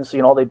Coeur Lanes,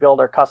 you know, they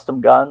build our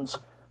custom guns.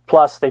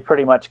 Plus, they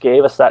pretty much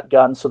gave us that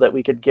gun so that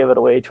we could give it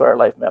away to our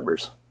life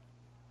members.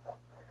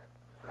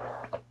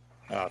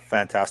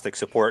 Fantastic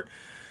support.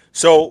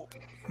 So,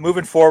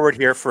 moving forward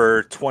here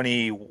for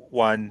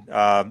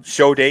 21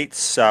 show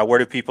dates, where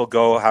do people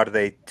go? How do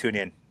they tune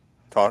in?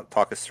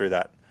 Talk us through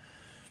that.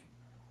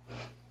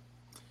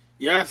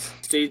 Yeah,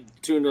 stay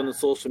tuned on the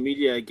social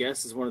media, I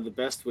guess, is one of the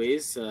best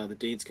ways. The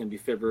dates can be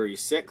February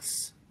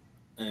 6th,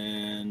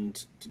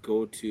 and to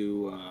go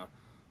to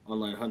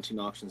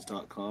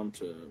onlinehuntingauctions.com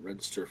to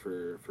register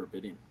for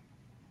bidding.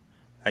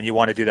 And you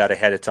want to do that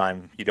ahead of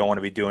time. You don't want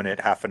to be doing it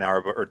half an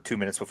hour or 2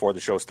 minutes before the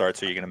show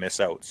starts, or you're going to miss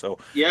out. So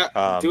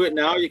yeah, do it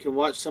now. You can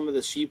watch some of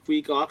the Sheep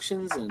Week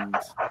auctions and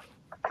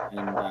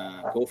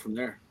go from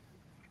there.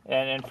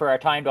 And for our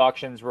timed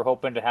auctions, we're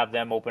hoping to have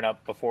them open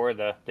up before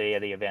the day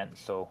of the event,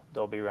 so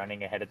they'll be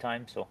running ahead of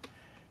time. So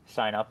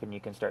sign up and you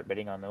can start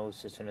bidding on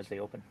those as soon as they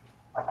open.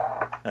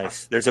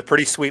 Nice. There's a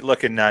pretty sweet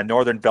looking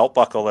Northern belt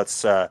buckle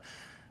that's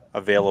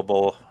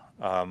available.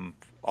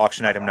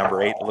 Auction item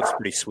number 8. It looks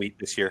pretty sweet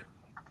this year.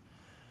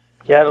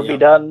 Yeah, it'll be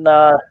done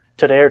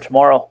today or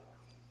tomorrow.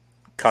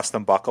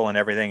 Custom buckle and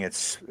everything.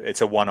 It's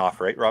a one-off,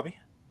 right, Robbie?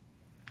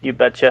 You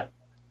betcha.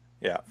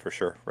 Yeah, for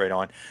sure. Right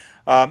on.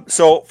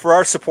 So for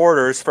our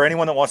supporters, for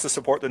anyone that wants to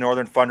support the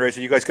Northern fundraiser,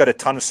 you guys got a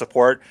ton of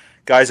support.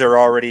 Guys are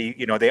already,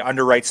 you know, they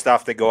underwrite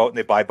stuff. They go out and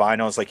they buy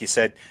binos. Like you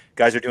said,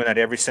 guys are doing that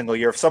every single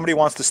year. If somebody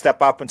wants to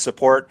step up and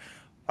support,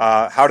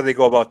 how do they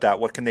go about that?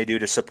 What can they do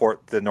to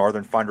support the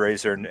Northern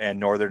fundraiser and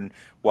Northern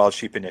Wild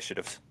Sheep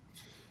initiatives?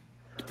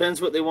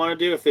 Depends what they want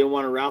to do. If they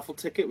want a raffle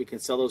ticket, we can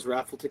sell those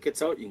raffle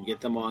tickets out. You can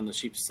get them on the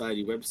Sheep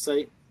Society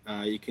website.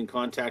 You can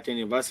contact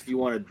any of us if you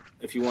want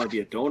to be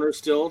a donor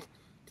still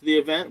to the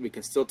event. We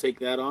can still take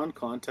that on.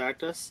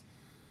 Contact us,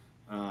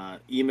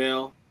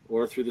 email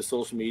or through the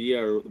social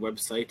media or the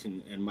website,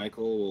 and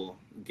Michael will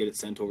get it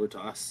sent over to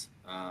us.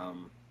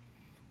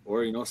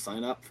 Or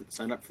sign up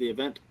for the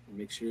event.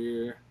 Make sure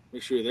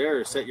you're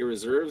there, or set your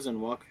reserves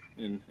and walk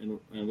and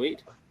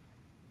wait.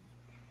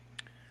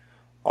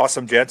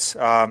 Awesome, gents.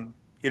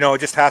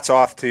 Just hats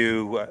off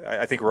to,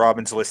 I think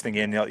Robin's listening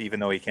in, even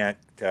though he can't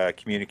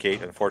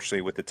communicate,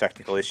 unfortunately, with the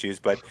technical issues.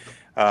 But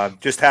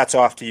just hats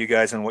off to you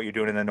guys and what you're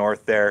doing in the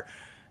North there.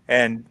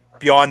 And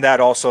beyond that,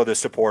 also the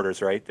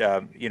supporters, right?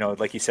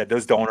 Like you said,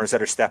 those donors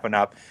that are stepping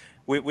up.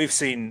 We've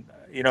seen,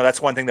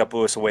 that's one thing that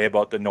blew us away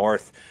about the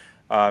North.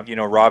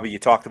 Robbie, you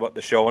talked about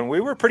the show, and we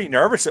were pretty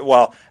nervous.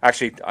 Well,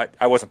 actually,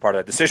 I wasn't part of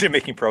that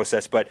decision-making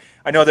process, but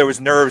I know there was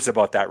nerves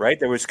about that, right?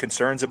 There was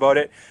concerns about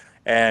it.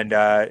 And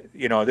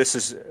this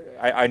is,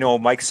 I know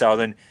Mike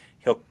Southern,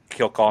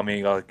 he'll call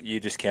me, you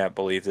just can't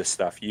believe this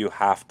stuff. You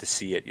have to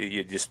see it.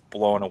 You're just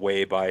blown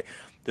away by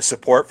the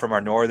support from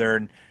our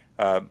Northern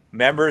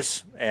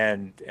members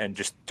and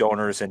just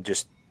donors and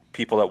just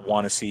people that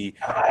want to see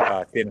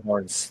Thin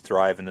Horns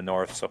thrive in the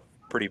North. So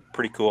pretty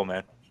cool,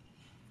 man.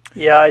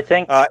 Yeah, I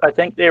think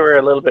they were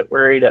a little bit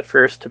worried at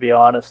first, to be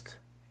honest.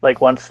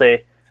 Like once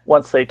they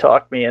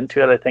talked me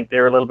into it, I think they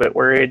were a little bit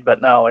worried,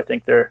 but now I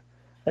think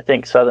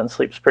Southern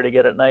sleeps pretty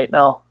good at night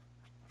now.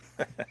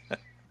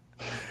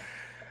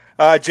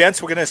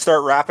 Gents, we're going to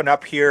start wrapping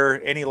up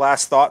here. Any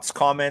last thoughts,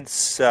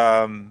 comments,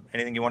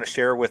 anything you want to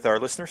share with our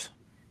listeners?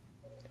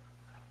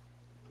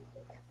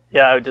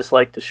 Yeah, I would just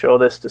like to show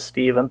this to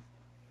Steven.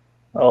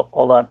 Oh,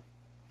 hold on.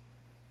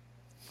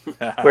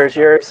 Where's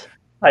yours?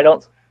 I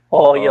don't.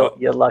 Oh,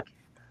 you're lucky.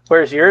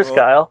 Where's yours,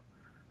 Kyle?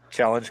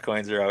 Challenge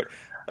coins are out.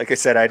 Like I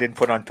said, I didn't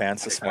put on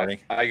pants this morning.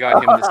 I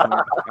got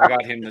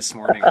him this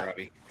morning.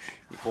 Robbie.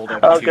 He pulled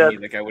up to me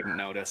like I wouldn't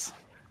notice.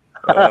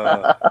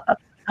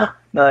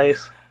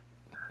 Nice.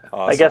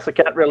 Awesome. I guess I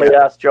can't really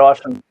ask Josh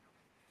and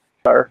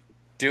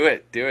Do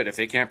it. If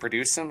they can't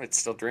produce them, it's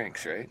still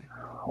drinks, right?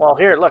 Well,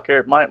 here, look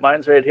here.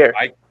 Mine's right here.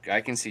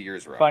 I can see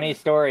yours, Rob. Funny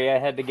story. I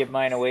had to give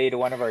mine away to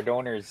one of our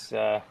donors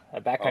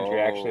at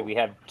Backcountry. Actually, we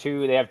have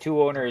two. They have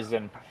two owners,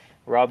 and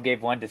Rob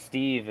gave one to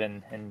Steve,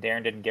 and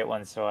Darren didn't get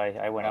one, so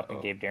I went up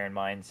and gave Darren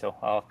mine. So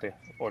I'll have to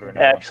order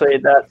another.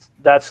 Actually,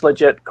 that's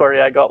legit,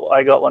 Corey. I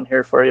got one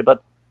here for you,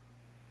 but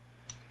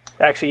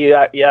actually,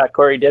 yeah,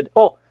 Corey did.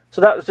 Oh, so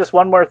that was just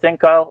one more thing,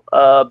 Kyle.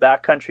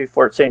 Backcountry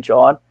Fort St.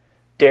 John,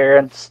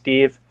 Darren,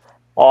 Steve,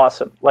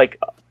 awesome. Like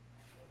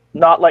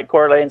not like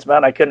Coeur Lane's,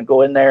 man. I couldn't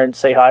go in there and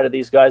say hi to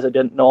these guys. I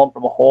didn't know them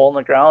from a hole in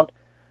the ground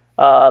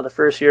the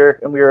first year,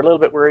 and we were a little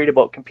bit worried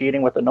about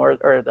competing with the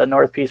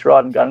North Peace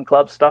Rod and Gun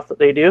Club stuff that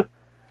they do.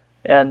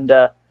 And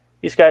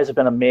these guys have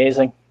been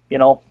amazing. You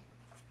know,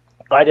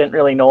 I didn't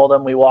really know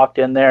them. We walked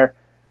in there,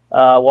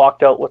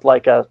 walked out with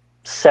like a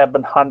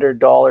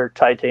 $700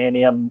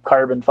 titanium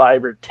carbon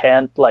fiber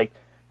tent. Like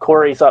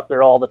Corey's up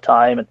there all the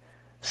time, and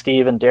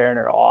Steve and Darren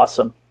are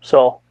awesome.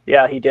 So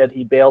yeah, he did.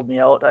 He bailed me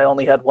out. I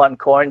only had one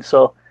coin,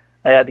 so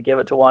I had to give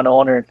it to one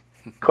owner.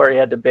 Corey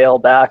had to bail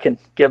back and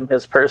give him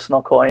his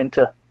personal coin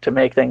to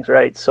make things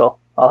right. So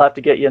I'll have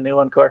to get you a new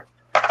one, Corey.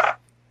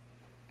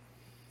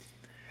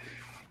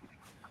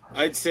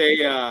 I'd say,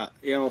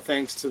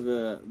 thanks to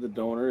the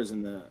donors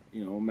and the,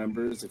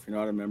 members. If you're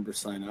not a member,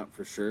 sign up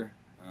for sure.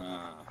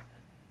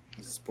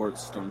 The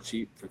sports don't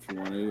cheap if you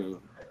want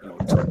to,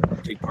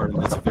 take part in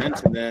this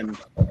event. And then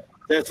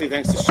definitely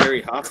thanks to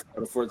Sherry Huff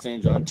out of Fort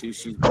St. John too.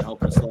 She's been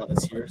helping us a lot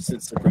this year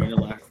since Sabrina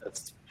left.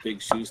 That's big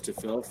shoes to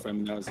fill. I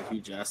mean, that was a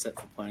huge asset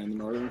for playing in the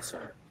Northern. So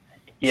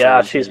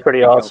yeah, she's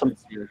pretty awesome.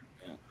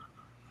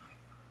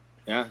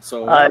 Yeah.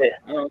 So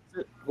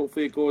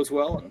hopefully it goes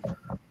well.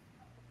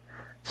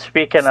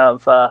 Speaking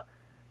of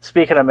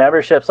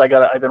memberships,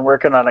 I've been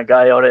working on a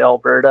guy out of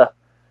Alberta,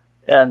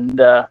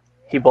 and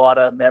he bought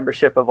a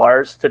membership of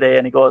ours today,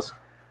 and he goes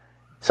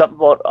something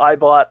about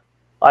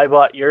I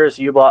bought yours,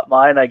 you bought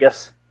mine. I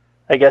guess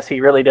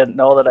he really didn't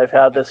know that I've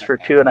had this for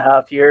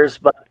 2.5 years,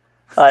 but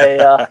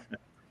I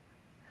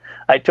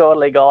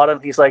totally got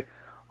him. He's like,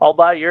 I'll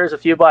buy yours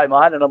if you buy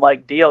mine, and I'm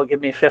like, deal.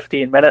 Give me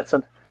 15 minutes,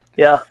 and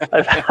yeah,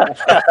 I've had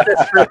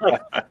this for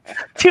like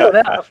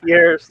 2.5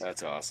 years.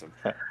 That's awesome.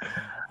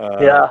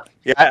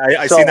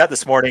 I seen that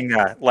this morning.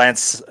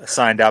 Lance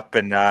signed up,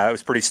 and I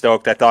was pretty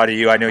stoked. I thought of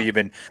you. I know you've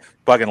been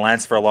bugging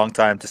Lance for a long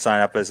time to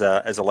sign up as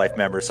a life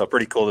member, so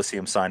pretty cool to see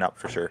him sign up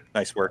for sure.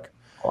 Nice work.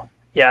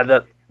 Yeah,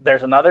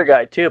 there's another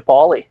guy too,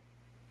 Paulie.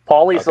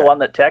 Paulie's the one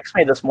that texted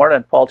me this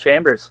morning, Paul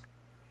Chambers.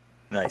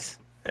 Nice.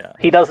 Yeah.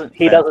 He doesn't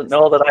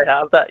know that I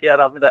have that yet.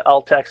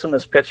 I'll text him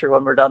his picture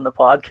when we're done the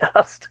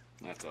podcast.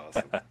 That's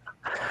awesome.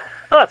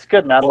 Oh, that's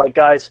good, man. Like,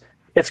 guys,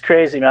 it's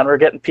crazy, man. We're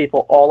getting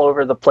people all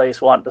over the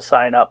place wanting to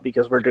sign up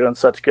because we're doing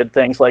such good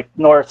things. Like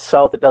north,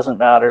 south, it doesn't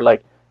matter.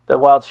 Like the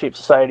Wild Sheep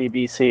Society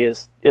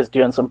BC is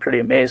doing some pretty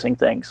amazing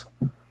things.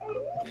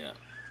 Yeah.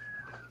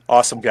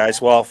 Awesome,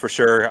 guys. Well, for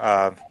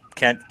sure.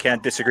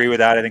 Can't disagree with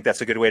that. I think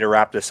that's a good way to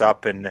wrap this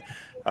up. And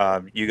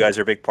you guys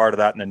are a big part of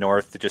that in the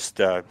north. Just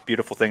a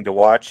beautiful thing to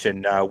watch.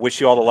 And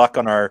wish you all the luck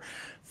on our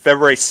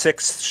February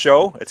 6th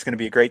show. It's going to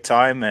be a great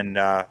time.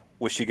 And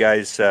wish you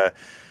guys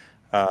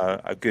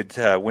a good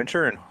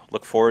winter, and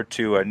look forward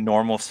to a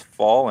normal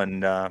fall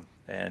and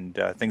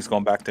things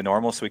going back to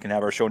normal so we can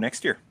have our show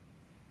next year.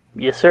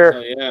 Yes,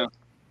 sir. Yeah.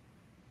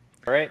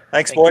 All right.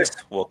 Thanks, boys.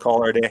 We'll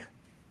call our day.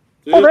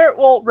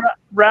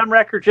 Ram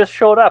Wrecker just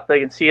showed up. They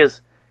can see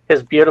his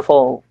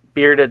beautiful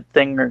bearded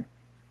thing.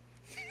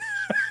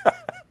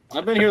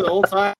 I've been here the whole time.